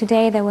asking you,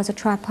 today there was a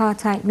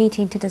tripartite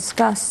meeting to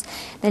discuss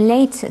the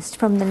latest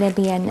from the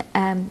Libyan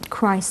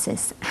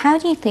crisis. How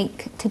do you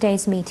think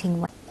today's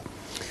meeting went?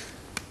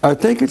 I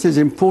think it is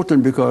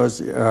important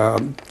because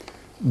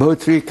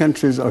both three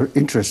countries are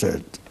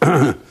interested.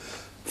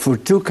 For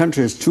two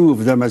countries, two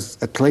of them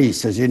at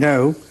least, as you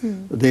know,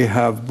 they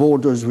have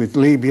borders with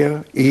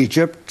Libya,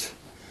 Egypt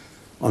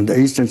on the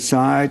eastern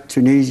side,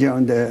 Tunisia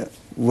on the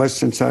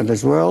western side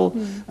as well.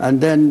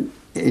 And then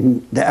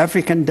in the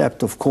African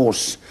depth, of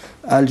course,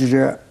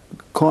 Algeria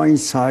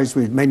coincides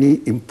with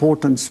many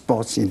important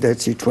spots in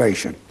that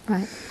situation.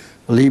 Right.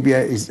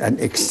 Libya is an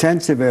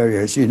extensive area,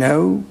 as you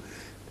know,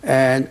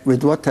 and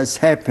with what has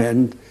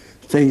happened,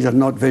 things are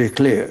not very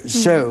clear.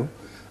 So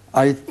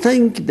I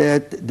think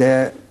that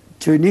the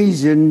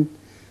Tunisian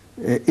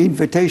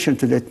invitation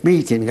to that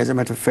meeting, as a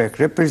matter of fact,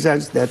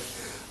 represents that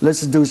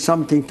let's do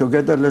something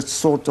together, let's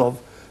sort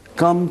of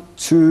come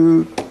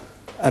to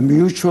a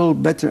mutual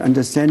better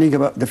understanding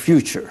about the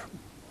future.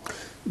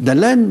 The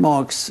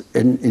landmarks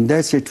in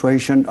that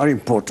situation are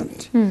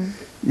important.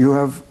 You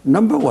have,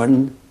 number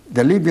one,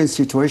 the Libyan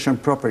situation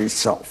proper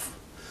itself.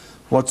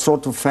 What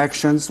sort of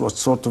factions, what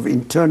sort of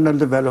internal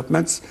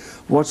developments,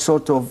 what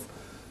sort of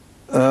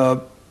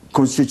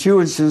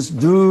constituencies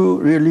do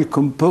really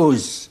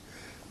compose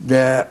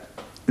the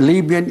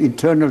Libyan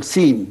internal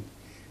scene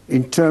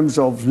in terms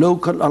of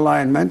local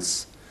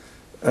alignments,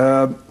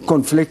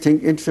 conflicting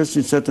interests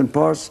in certain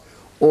parts,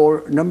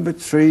 or number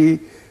three,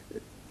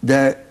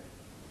 the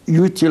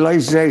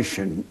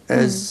utilization,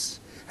 as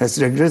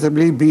has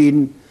regrettably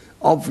been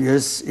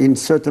obvious in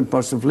certain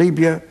parts of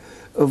Libya,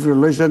 of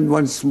religion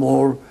once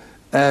more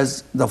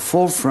as the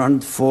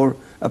forefront for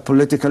a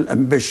political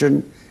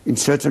ambition in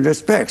certain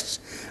respects.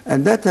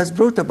 And that has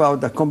brought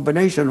about the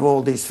combination of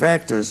all these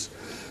factors.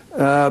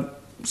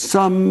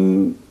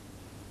 Some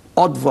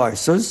odd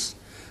voices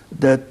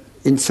that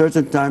in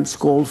certain times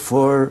call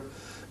for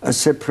a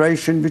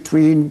separation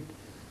between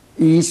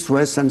East,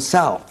 West, and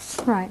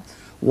South. Right.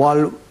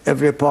 While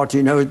every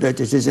party knows that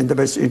it is in the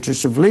best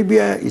interest of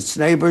Libya, its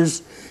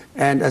neighbors,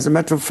 and as a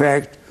matter of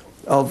fact,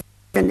 of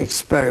an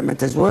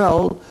experiment as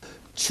well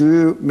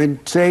to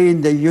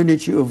maintain the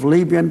unity of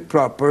Libyan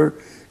proper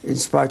in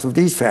spite of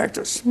these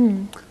factors.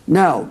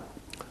 Now,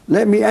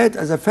 let me add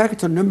as a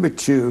factor number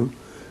two,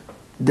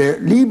 the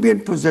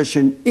Libyan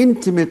position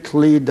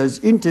intimately does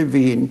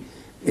intervene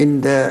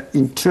in the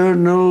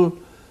internal,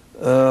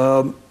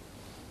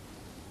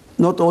 not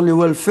only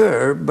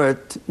welfare,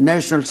 but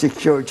national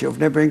security of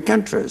neighboring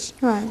countries.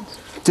 Right.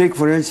 Take,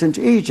 for instance,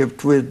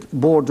 Egypt, with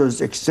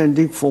borders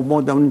extending for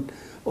more than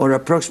or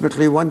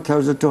approximately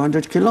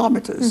 1,200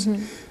 kilometers.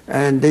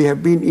 And they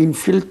have been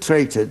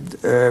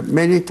infiltrated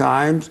many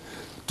times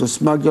to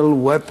smuggle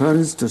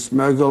weapons, to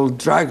smuggle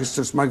drugs,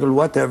 to smuggle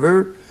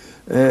whatever,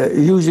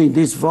 using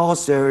this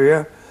vast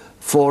area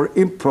for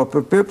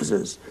improper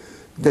purposes.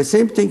 The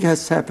same thing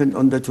has happened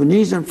on the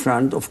Tunisian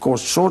front, of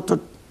course, shorter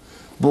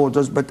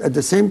borders, but at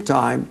the same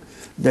time,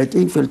 that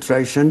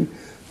infiltration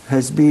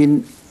has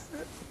been,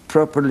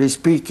 properly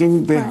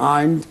speaking,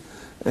 behind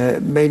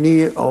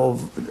many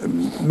of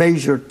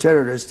major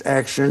terrorist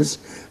actions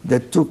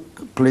that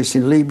took place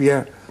in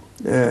Libya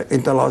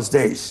in the last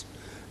days.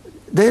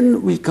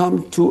 Then we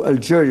come to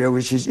Algeria,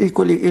 which is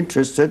equally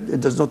interested.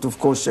 It does not, of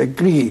course,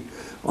 agree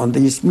on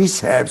these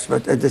mishaps,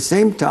 but at the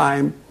same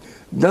time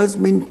does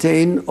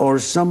maintain, or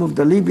some of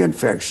the Libyan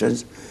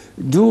factions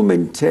do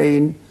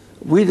maintain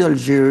with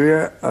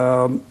Algeria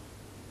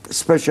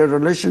special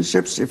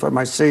relationships, if I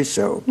might say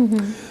so.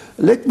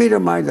 Let me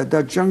remind at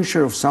that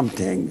juncture of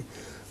something.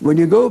 When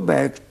you go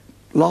back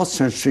last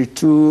century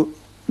to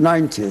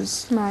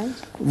 90s, Right.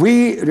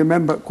 we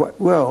remember quite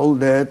well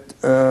that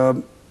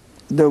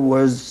there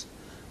was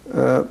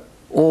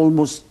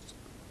almost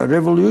a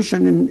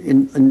revolution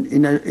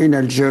in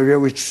Algeria,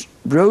 which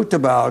brought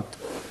about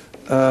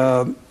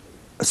a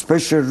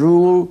special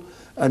rule,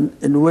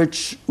 and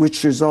which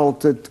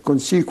resulted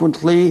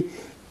consequently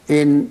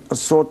in a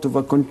sort of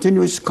a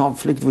continuous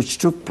conflict which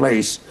took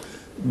place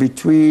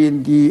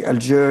between the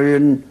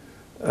Algerian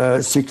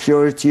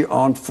security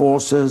armed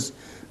forces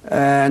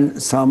and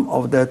some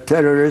of the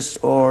terrorists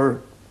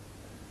or,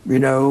 you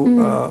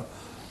know,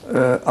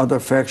 other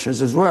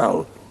factions as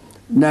well.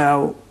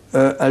 Now,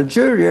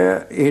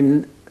 Algeria,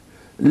 in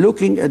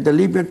looking at the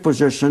Libyan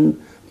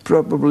position,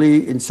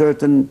 probably in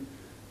certain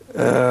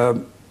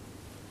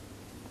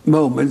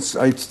moments,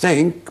 I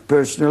think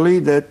personally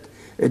that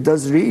it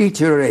does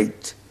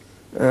reiterate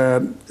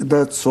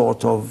that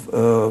sort of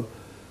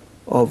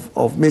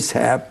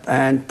mishap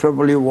and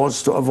probably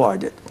wants to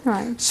avoid it.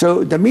 Right.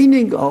 So the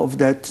meaning of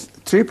that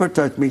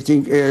tripartite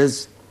meeting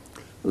is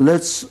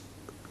let's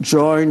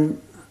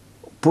join,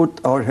 put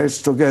our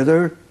heads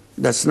together.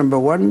 That's number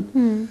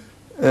one.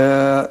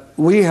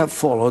 We have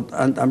followed,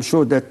 and I'm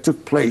sure that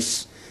took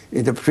place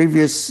in the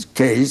previous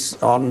case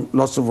on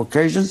lots of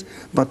occasions,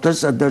 but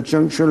let's at that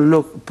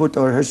juncture put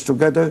our heads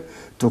together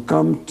to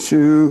come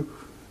to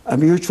a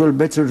mutual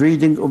better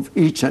reading of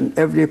each and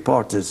every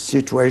party's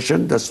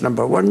situation. That's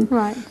number one.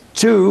 Right.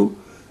 Two,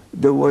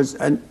 there was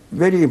a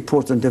very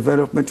important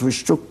development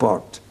which took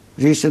part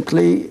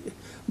recently,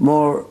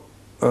 more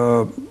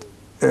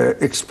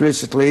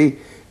explicitly,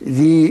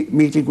 the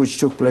meeting which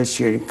took place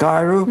here in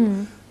Cairo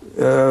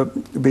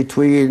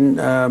between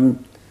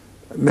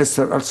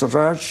Mr.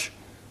 al-Sarraj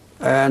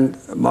and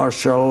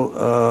Marshal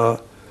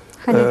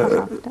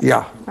Khalifa Haftar.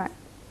 yeah. Right.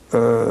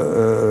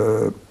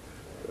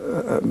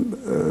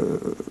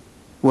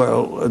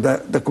 Well,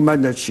 the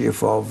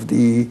commander-in-chief of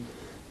the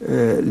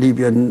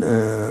Libyan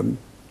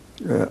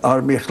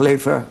army,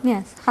 Khalifa.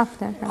 Yes,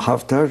 Haftar.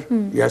 Haftar,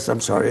 yes,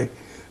 I'm sorry.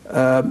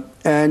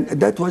 And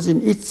that was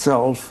in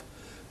itself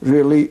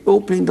really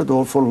opening the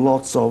door for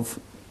lots of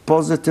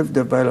positive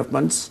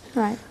developments,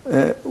 Right.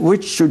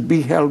 which should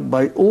be held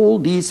by all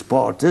these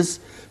parties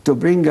to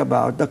bring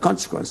about the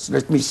consequence.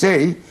 Let me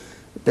say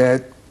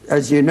that,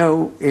 as you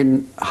know,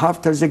 in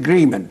Haftar's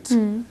agreement,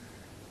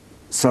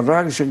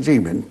 Sarraj's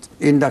agreement,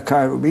 in the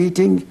Cairo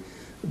meeting,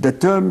 the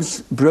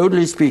terms,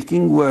 broadly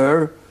speaking,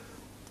 were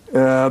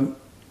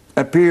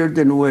a period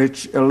in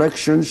which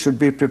elections should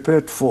be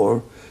prepared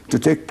for to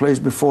take place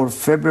before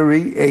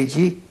February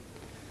 80.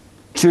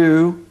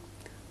 Two,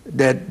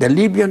 that the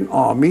Libyan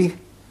army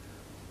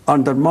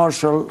under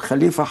Marshal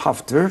Khalifa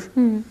Haftar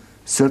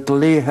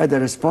certainly had a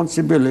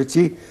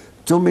responsibility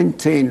to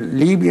maintain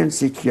Libyan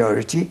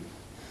security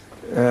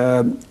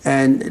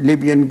and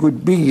Libyan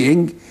good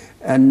being,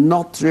 and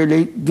not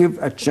really give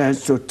a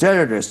chance to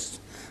terrorist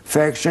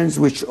factions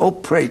which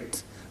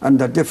operate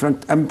under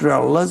different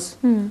umbrellas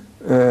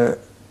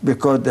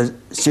because the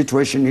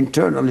situation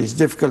internally is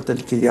difficult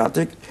and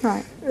chaotic.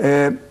 Right.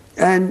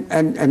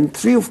 And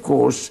three, of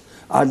course,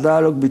 a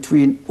dialogue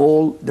between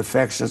all the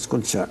factions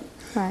concerned.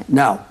 Right.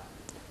 Now,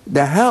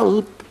 the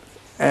help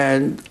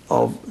and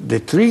of the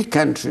three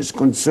countries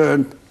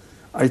concerned,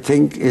 I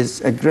think,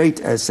 is a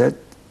great asset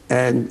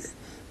and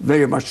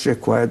very much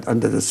required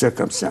under the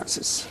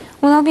circumstances.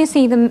 Well,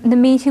 obviously, the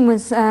meeting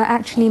was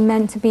actually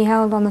meant to be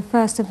held on the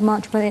 1st of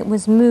March, but it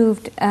was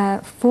moved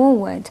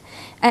forward.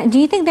 Do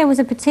you think there was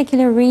a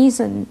particular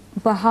reason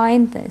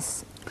behind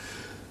this?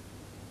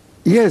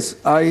 Yes,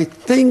 I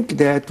think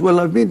that,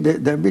 well, there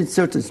have been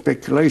certain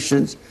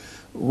speculations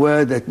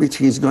where that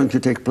meeting is going to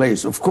take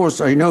place. Of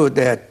course, I know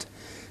that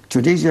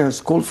Tunisia has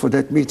called for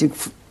that meeting.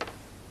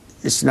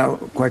 It's now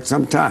quite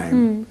some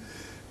time.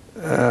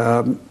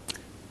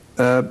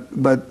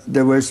 But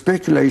there were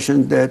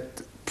speculations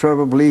that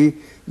probably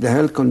the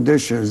health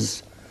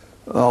conditions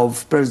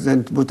of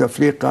President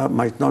Bouteflika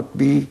might not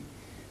be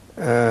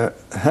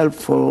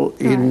helpful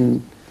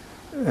in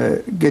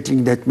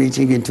getting that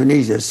meeting in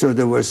Tunisia. So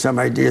there were some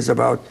ideas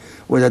about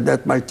whether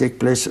that might take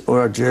place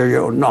or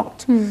Algeria or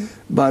not.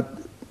 But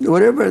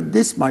wherever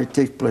this might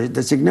take place,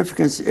 the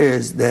significance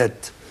is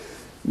that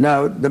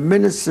now the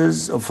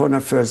ministers of foreign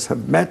affairs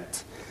have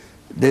met.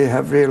 They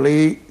have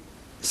really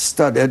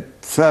studied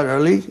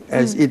thoroughly,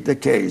 as is the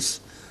case,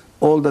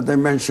 all the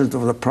dimensions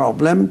of the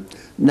problem.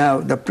 Now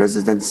the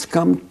presidents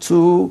come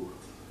to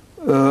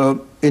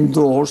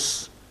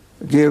endorse,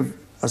 give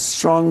a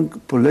strong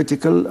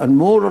political and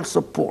moral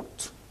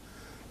support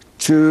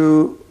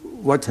to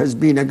what has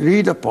been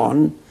agreed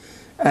upon.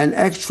 And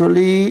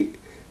actually,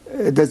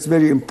 that's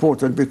very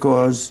important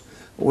because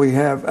we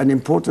have an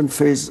important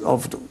phase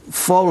of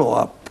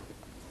follow-up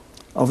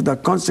of the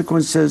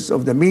consequences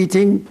of the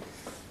meeting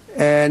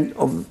and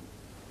of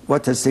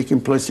what has taken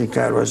place in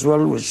Cairo as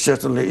well, which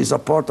certainly is a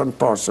part and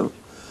parcel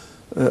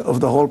of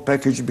the whole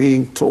package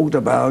being talked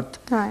about.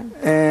 Right.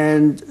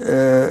 And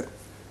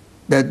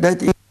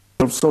that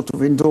sort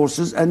of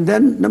endorses. And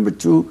then, number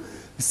two,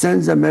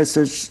 sends a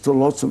message to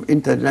lots of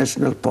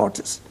international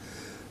parties.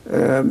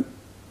 Well,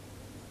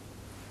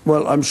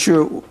 I'm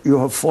sure you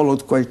have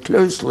followed quite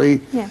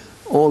closely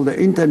all the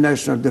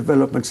international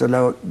developments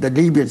about the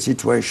Libyan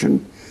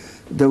situation.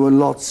 There were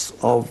lots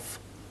of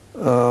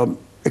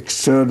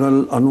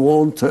external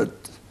unwanted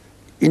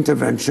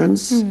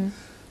interventions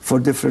for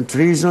different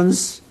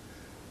reasons.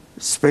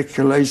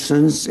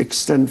 Speculations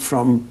extend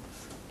from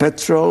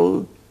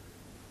petrol,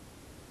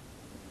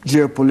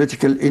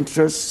 geopolitical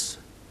interests,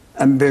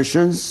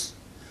 ambitions,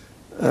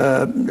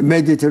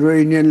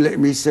 Mediterranean, let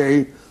me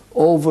say,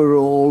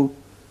 overall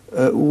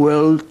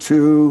will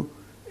to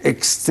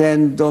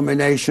extend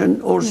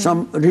domination, or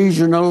some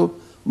regional,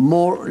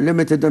 more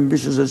limited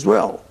ambitions as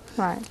well.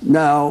 Right.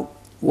 Now,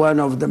 one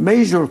of the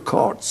major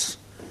cards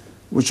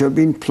which have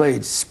been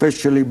played,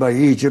 especially by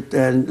Egypt,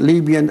 and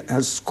Libya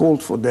has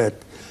called for that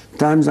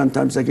times and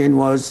times again,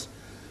 was,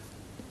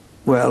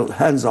 well,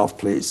 hands off,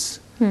 please.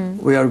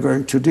 We are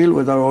going to deal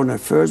with our own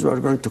affairs, we are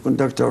going to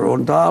conduct our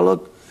own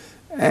dialogue,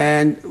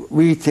 and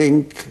we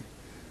think,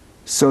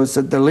 so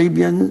said the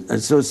Libyan,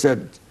 and so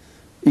said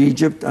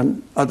Egypt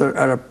and other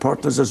Arab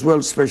partners as well,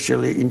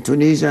 especially in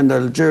Tunisia and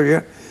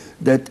Algeria,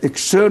 that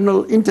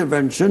external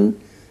intervention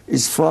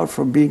is far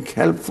from being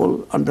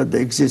helpful under the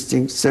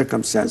existing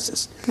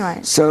circumstances.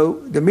 Right. So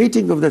the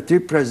meeting of the three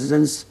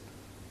presidents,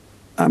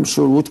 I'm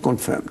sure, would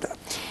confirm that.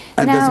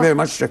 And Now, that's very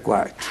much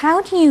required.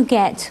 How do you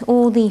get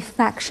all the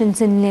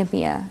factions in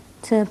Libya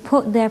to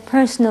put their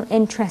personal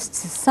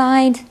interests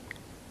aside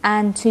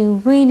and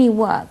to really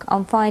work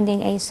on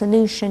finding a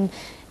solution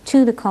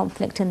to the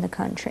conflict in the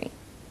country?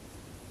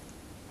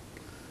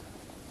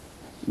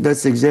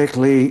 That's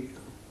exactly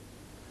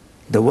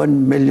the $1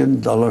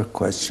 million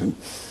question.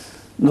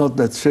 Not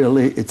that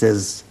really it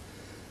is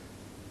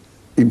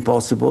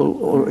impossible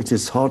or it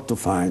is hard to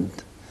find,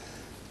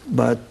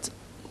 but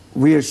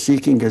we are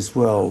seeking as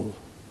well,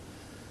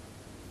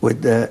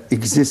 with the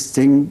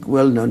existing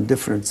well-known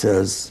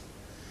differences,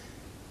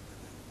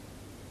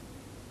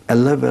 a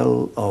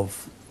level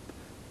of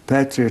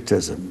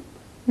patriotism,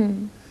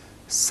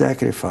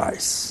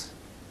 sacrifice,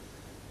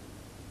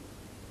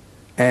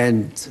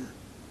 and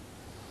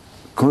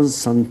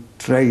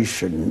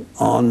concentration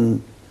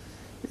on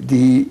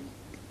the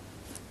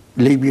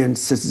Libyan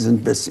citizen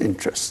best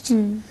interest.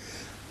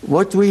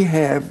 What we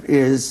have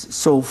is,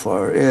 so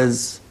far,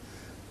 is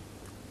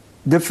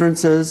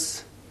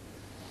differences,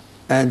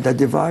 and the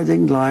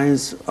dividing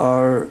lines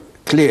are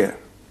clear.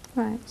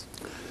 Right.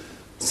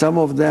 Some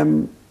of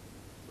them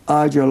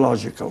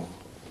ideological,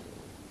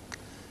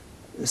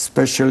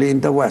 especially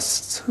in the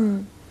West.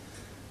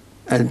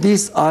 And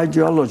these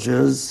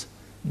ideologies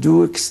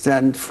do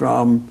extend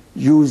from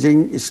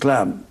using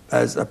Islam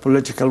as a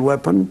political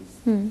weapon,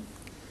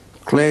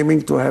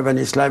 claiming to have an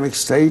Islamic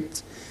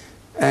state,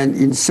 and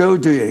in so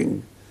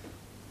doing,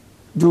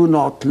 do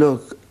not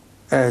look,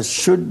 as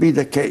should be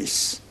the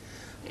case,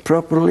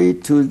 properly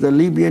to the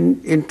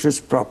Libyan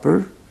interest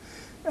proper,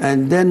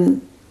 and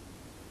then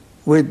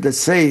with the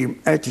same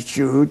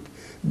attitude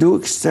do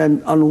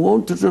extend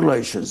unwanted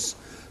relations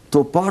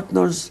to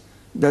partners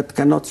that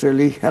cannot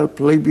really help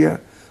Libya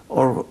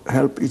or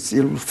help its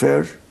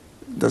welfare.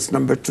 That's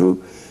number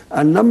two.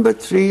 And number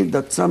three,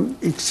 that some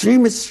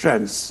extremist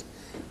strands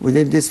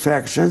within these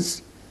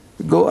factions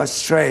go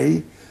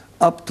astray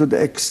up to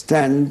the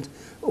extent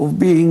of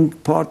being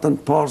part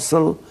and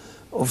parcel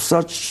of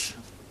such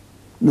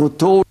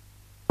notorious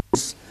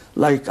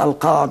like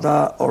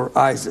Al-Qaeda or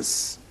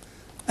ISIS.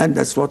 And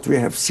that's what we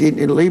have seen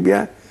in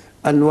Libya,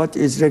 and what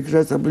is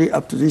regrettably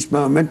up to this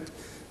moment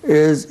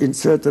is in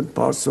certain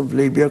parts of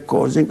Libya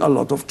causing a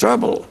lot of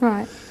trouble.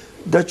 Right.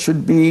 That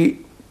should be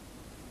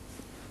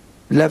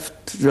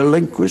left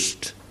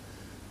relinquished,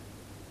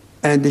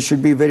 and they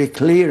should be very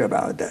clear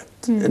about that.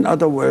 In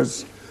other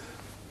words,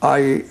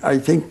 I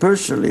think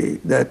personally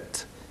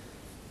that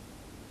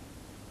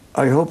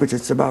I hope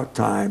it's about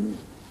time,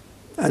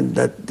 and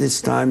that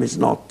this time is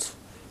not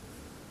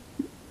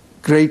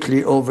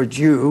greatly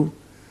overdue,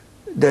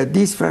 that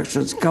these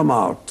factions come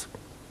out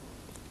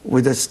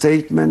with a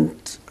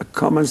statement, a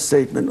common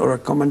statement or a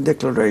common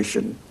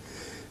declaration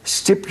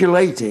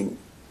stipulating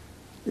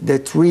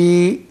that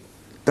we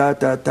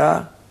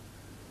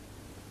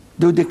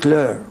do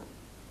declare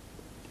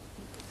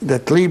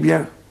that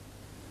Libya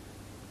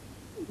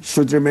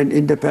should remain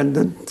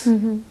independent,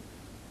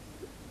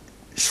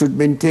 should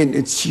maintain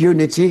its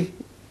unity,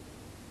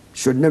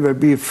 should never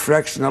be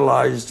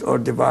fractionalized or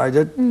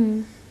divided.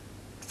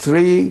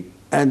 3,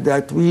 and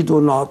that we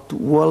do not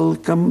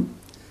welcome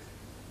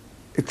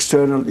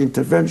external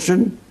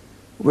intervention.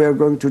 We are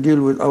going to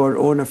deal with our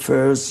own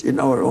affairs in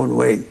our own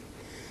way.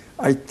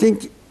 I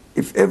think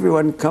if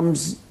everyone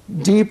comes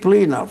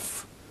deeply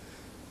enough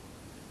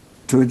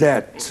to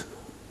that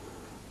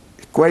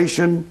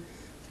equation,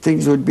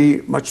 things would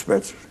be much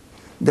better.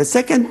 The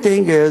second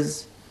thing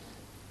is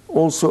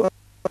also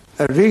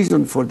a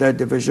reason for that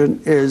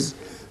division is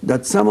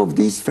that some of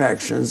these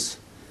factions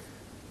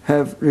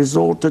have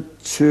resorted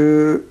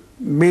to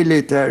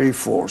military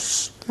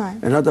force.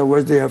 Right. In other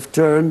words, they have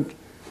turned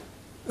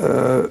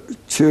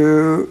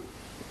to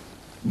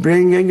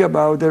bringing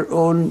about their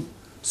own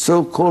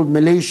so-called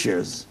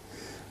militias.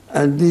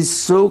 And these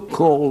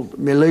so-called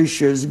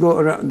militias go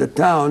around the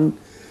town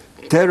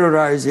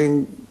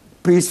terrorizing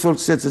peaceful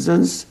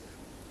citizens,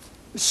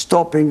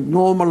 stopping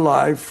normal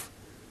life,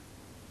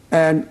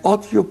 and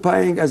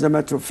occupying, as a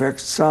matter of fact,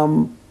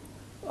 some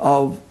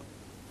of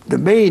the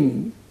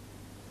main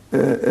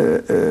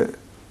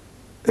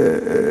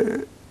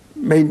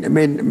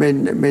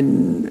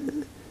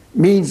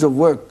means of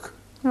work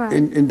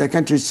in the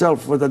country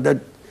itself, whether that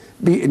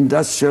be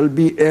industrial,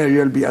 be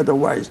aerial, be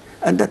otherwise.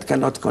 And that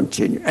cannot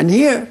continue. And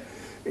here,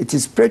 it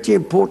is pretty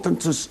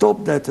important to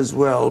stop that as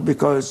well,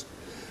 because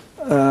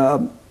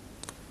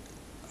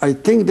I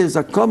think there's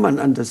a common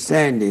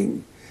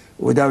understanding,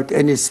 without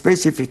any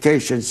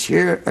specifications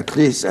here, at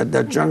least at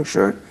that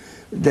juncture,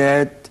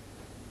 that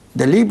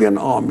the Libyan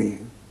army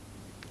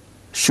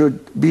should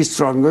be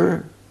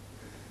stronger,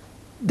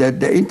 that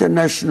the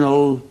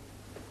international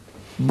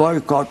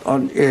boycott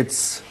on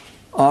its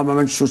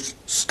armament should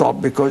stop,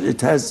 because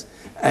it has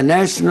a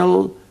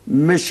national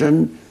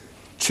mission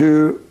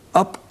to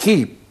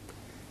upkeep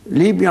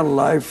Libyan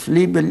life,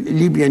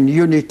 Libyan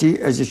unity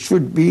as it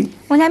should be.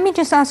 Well, let me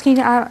just ask you,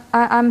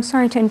 I'm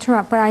sorry to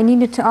interrupt, but I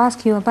needed to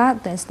ask you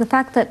about this. The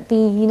fact that the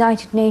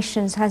United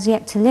Nations has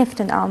yet to lift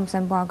an arms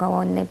embargo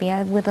on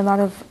Libya, with a lot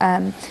of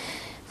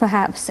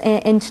perhaps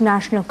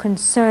international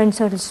concern,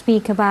 so to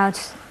speak,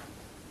 about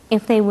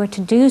if they were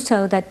to do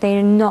so, that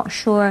they're not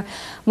sure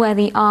where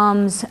the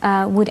arms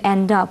would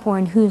end up or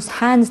in whose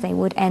hands they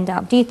would end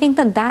up. Do you think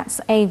that that's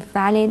a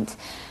valid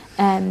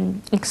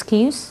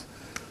excuse?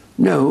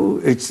 No,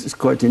 it's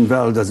quite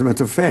invalid as a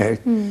matter of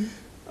fact.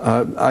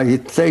 I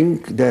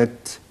think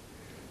that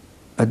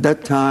at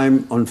that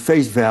time, on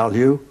face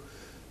value,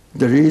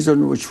 the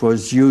reason which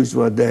was used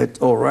was that,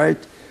 all right,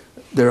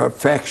 there are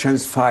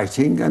factions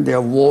fighting and they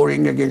are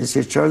warring against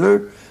each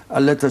other,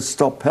 and let us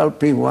stop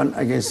helping one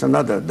against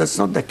another. That's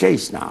not the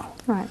case now.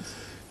 Right.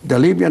 The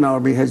Libyan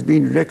army has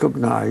been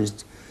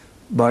recognized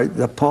by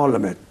the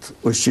parliament,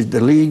 which is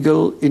the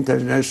legal,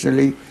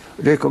 internationally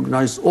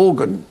recognized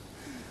organ.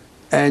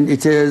 And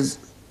it is,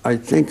 I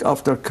think,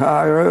 after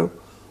Cairo,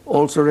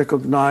 also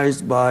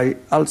recognized by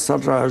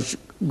Al-Sarraj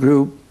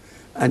Group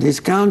and his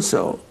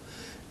council.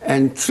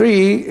 And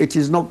three, it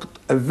is not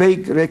a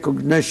vague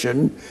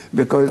recognition,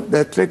 because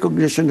that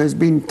recognition has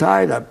been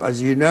tied up,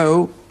 as you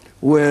know,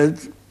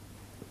 with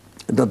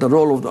that the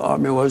role of the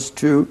army was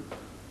to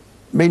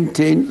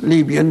maintain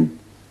Libyan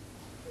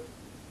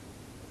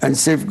and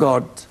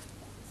safeguard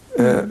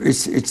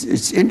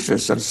its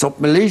interests and stop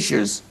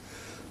militias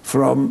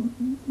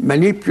from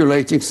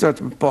manipulating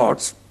certain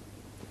parts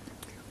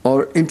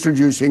or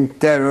introducing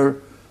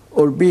terror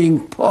or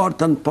being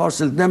part and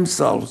parcel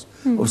themselves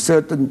of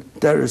certain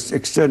terrorist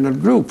external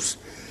groups,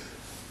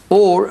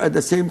 or at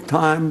the same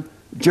time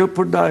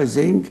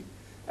jeopardizing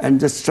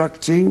and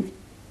destructing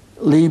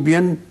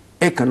Libyan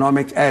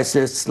economic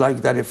assets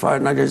like the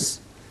refineries,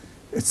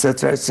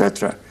 etc.,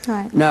 etc.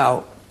 Right.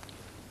 Now,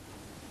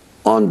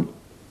 on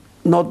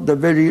not the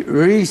very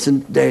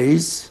recent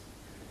days,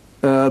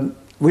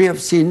 we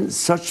have seen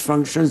such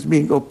functions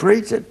being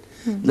operated.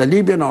 The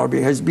Libyan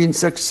army has been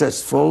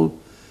successful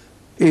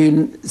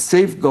in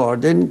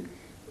safeguarding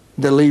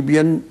the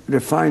Libyan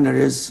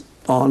refineries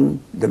on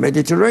the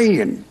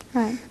Mediterranean.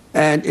 Right.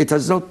 And it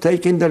has not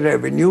taken the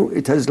revenue,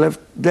 it has left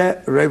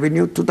the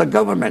revenue to the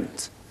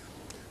government.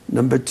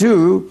 Number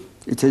two,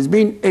 it has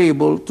been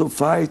able to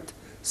fight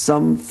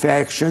some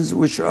factions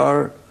which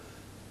are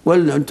well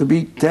known to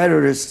be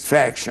terrorist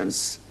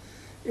factions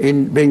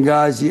in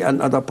Benghazi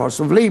and other parts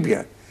of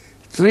Libya.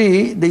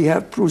 Three, they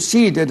have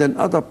proceeded in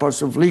other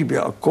parts of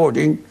Libya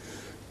according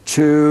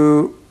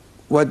to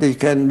what they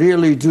can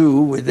really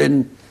do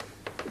within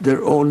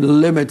their own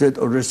limited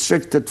or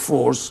restricted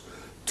force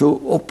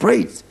to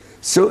operate.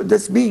 So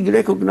that's being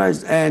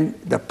recognized, and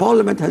the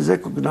parliament has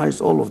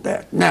recognized all of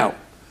that. Now,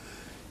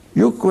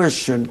 your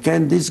question,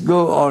 can this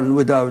go on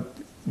without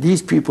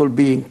these people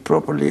being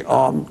properly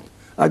armed?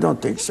 I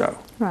don't think so.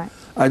 Right.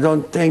 I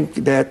don't think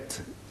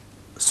that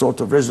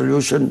sort of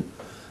resolution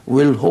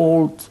will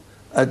hold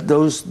at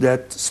those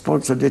that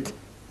sponsored it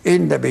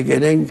in the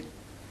beginning.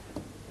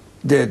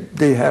 That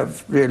they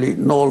have really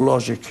no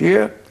logic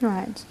here,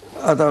 Right.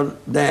 other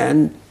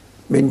than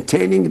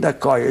maintaining the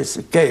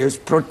chaos,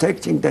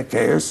 protecting the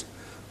chaos,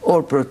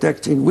 or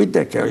protecting with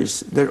the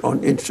chaos their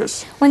own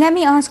interests. Well, let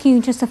me ask you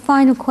just a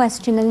final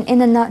question, and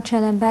in a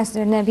nutshell,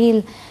 Ambassador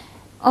Nabil.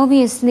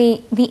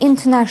 Obviously, the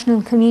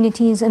international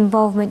community's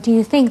involvement, do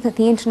you think that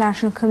the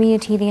international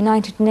community, the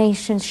United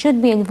Nations,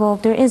 should be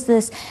involved, or is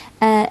this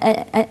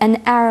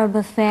an Arab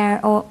affair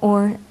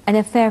or an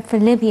affair for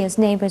Libya's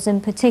neighbors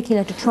in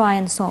particular to try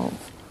and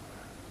solve?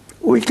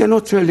 We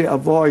cannot really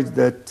avoid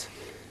that.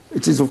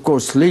 It is, of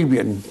course,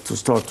 Libyan to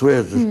start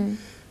with,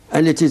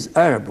 and it is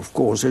Arab, of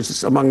course. It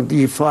is among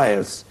the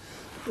fires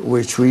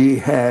which we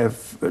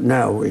have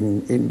now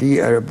in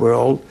the Arab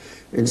world,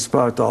 in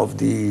spite of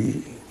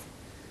the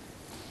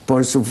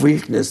points of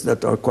weakness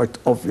that are quite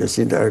obvious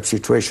in the Arab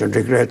situation,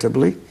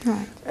 regrettably.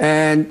 Right.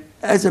 And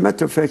as a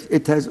matter of fact,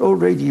 it has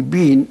already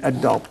been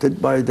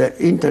adopted by the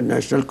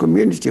international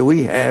community.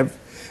 We have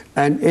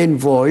an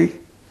envoy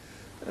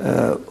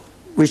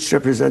which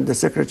represents the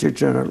Secretary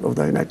General of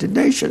the United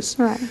Nations.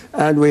 Right.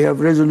 And we have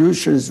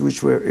resolutions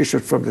which were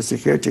issued from the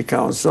Security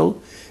Council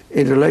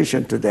in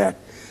relation to that.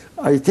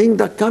 I think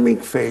the coming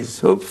phase,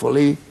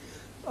 hopefully,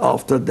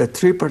 after the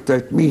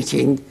tripartite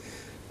meeting,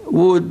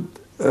 would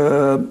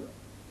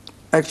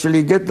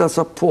actually get the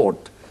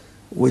support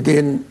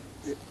within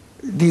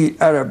the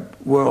Arab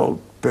world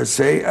per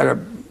se,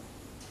 Arab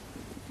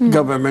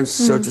governments,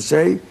 so to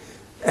say,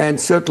 and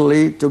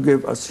certainly to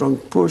give a strong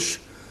push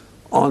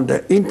on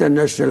the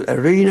international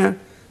arena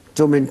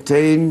to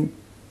maintain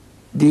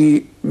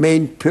the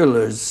main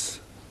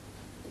pillars: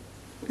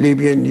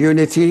 Libyan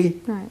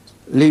unity, Right.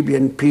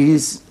 Libyan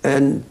peace,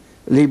 and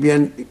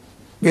Libyan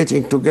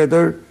getting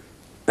together,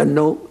 and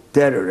no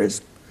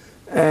terrorism.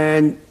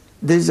 And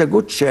there's a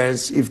good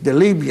chance if the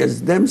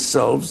Libyans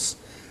themselves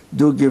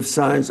do give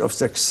signs of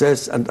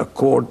success and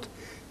accord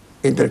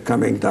in their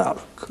coming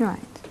dialogue. Right.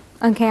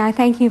 Okay, I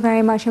thank you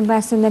very much,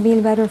 Ambassador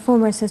Nabil Badr,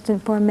 former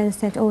Assistant Foreign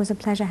Minister. It's always a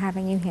pleasure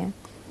having you here.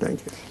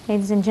 Thank you.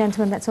 Ladies and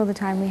gentlemen, that's all the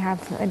time we have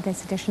for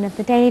this edition of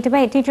the Daily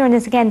Debate. Do join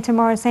us again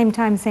tomorrow, same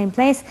time, same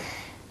place.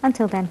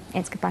 Until then,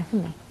 it's goodbye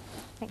from me.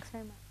 Thanks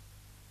very much.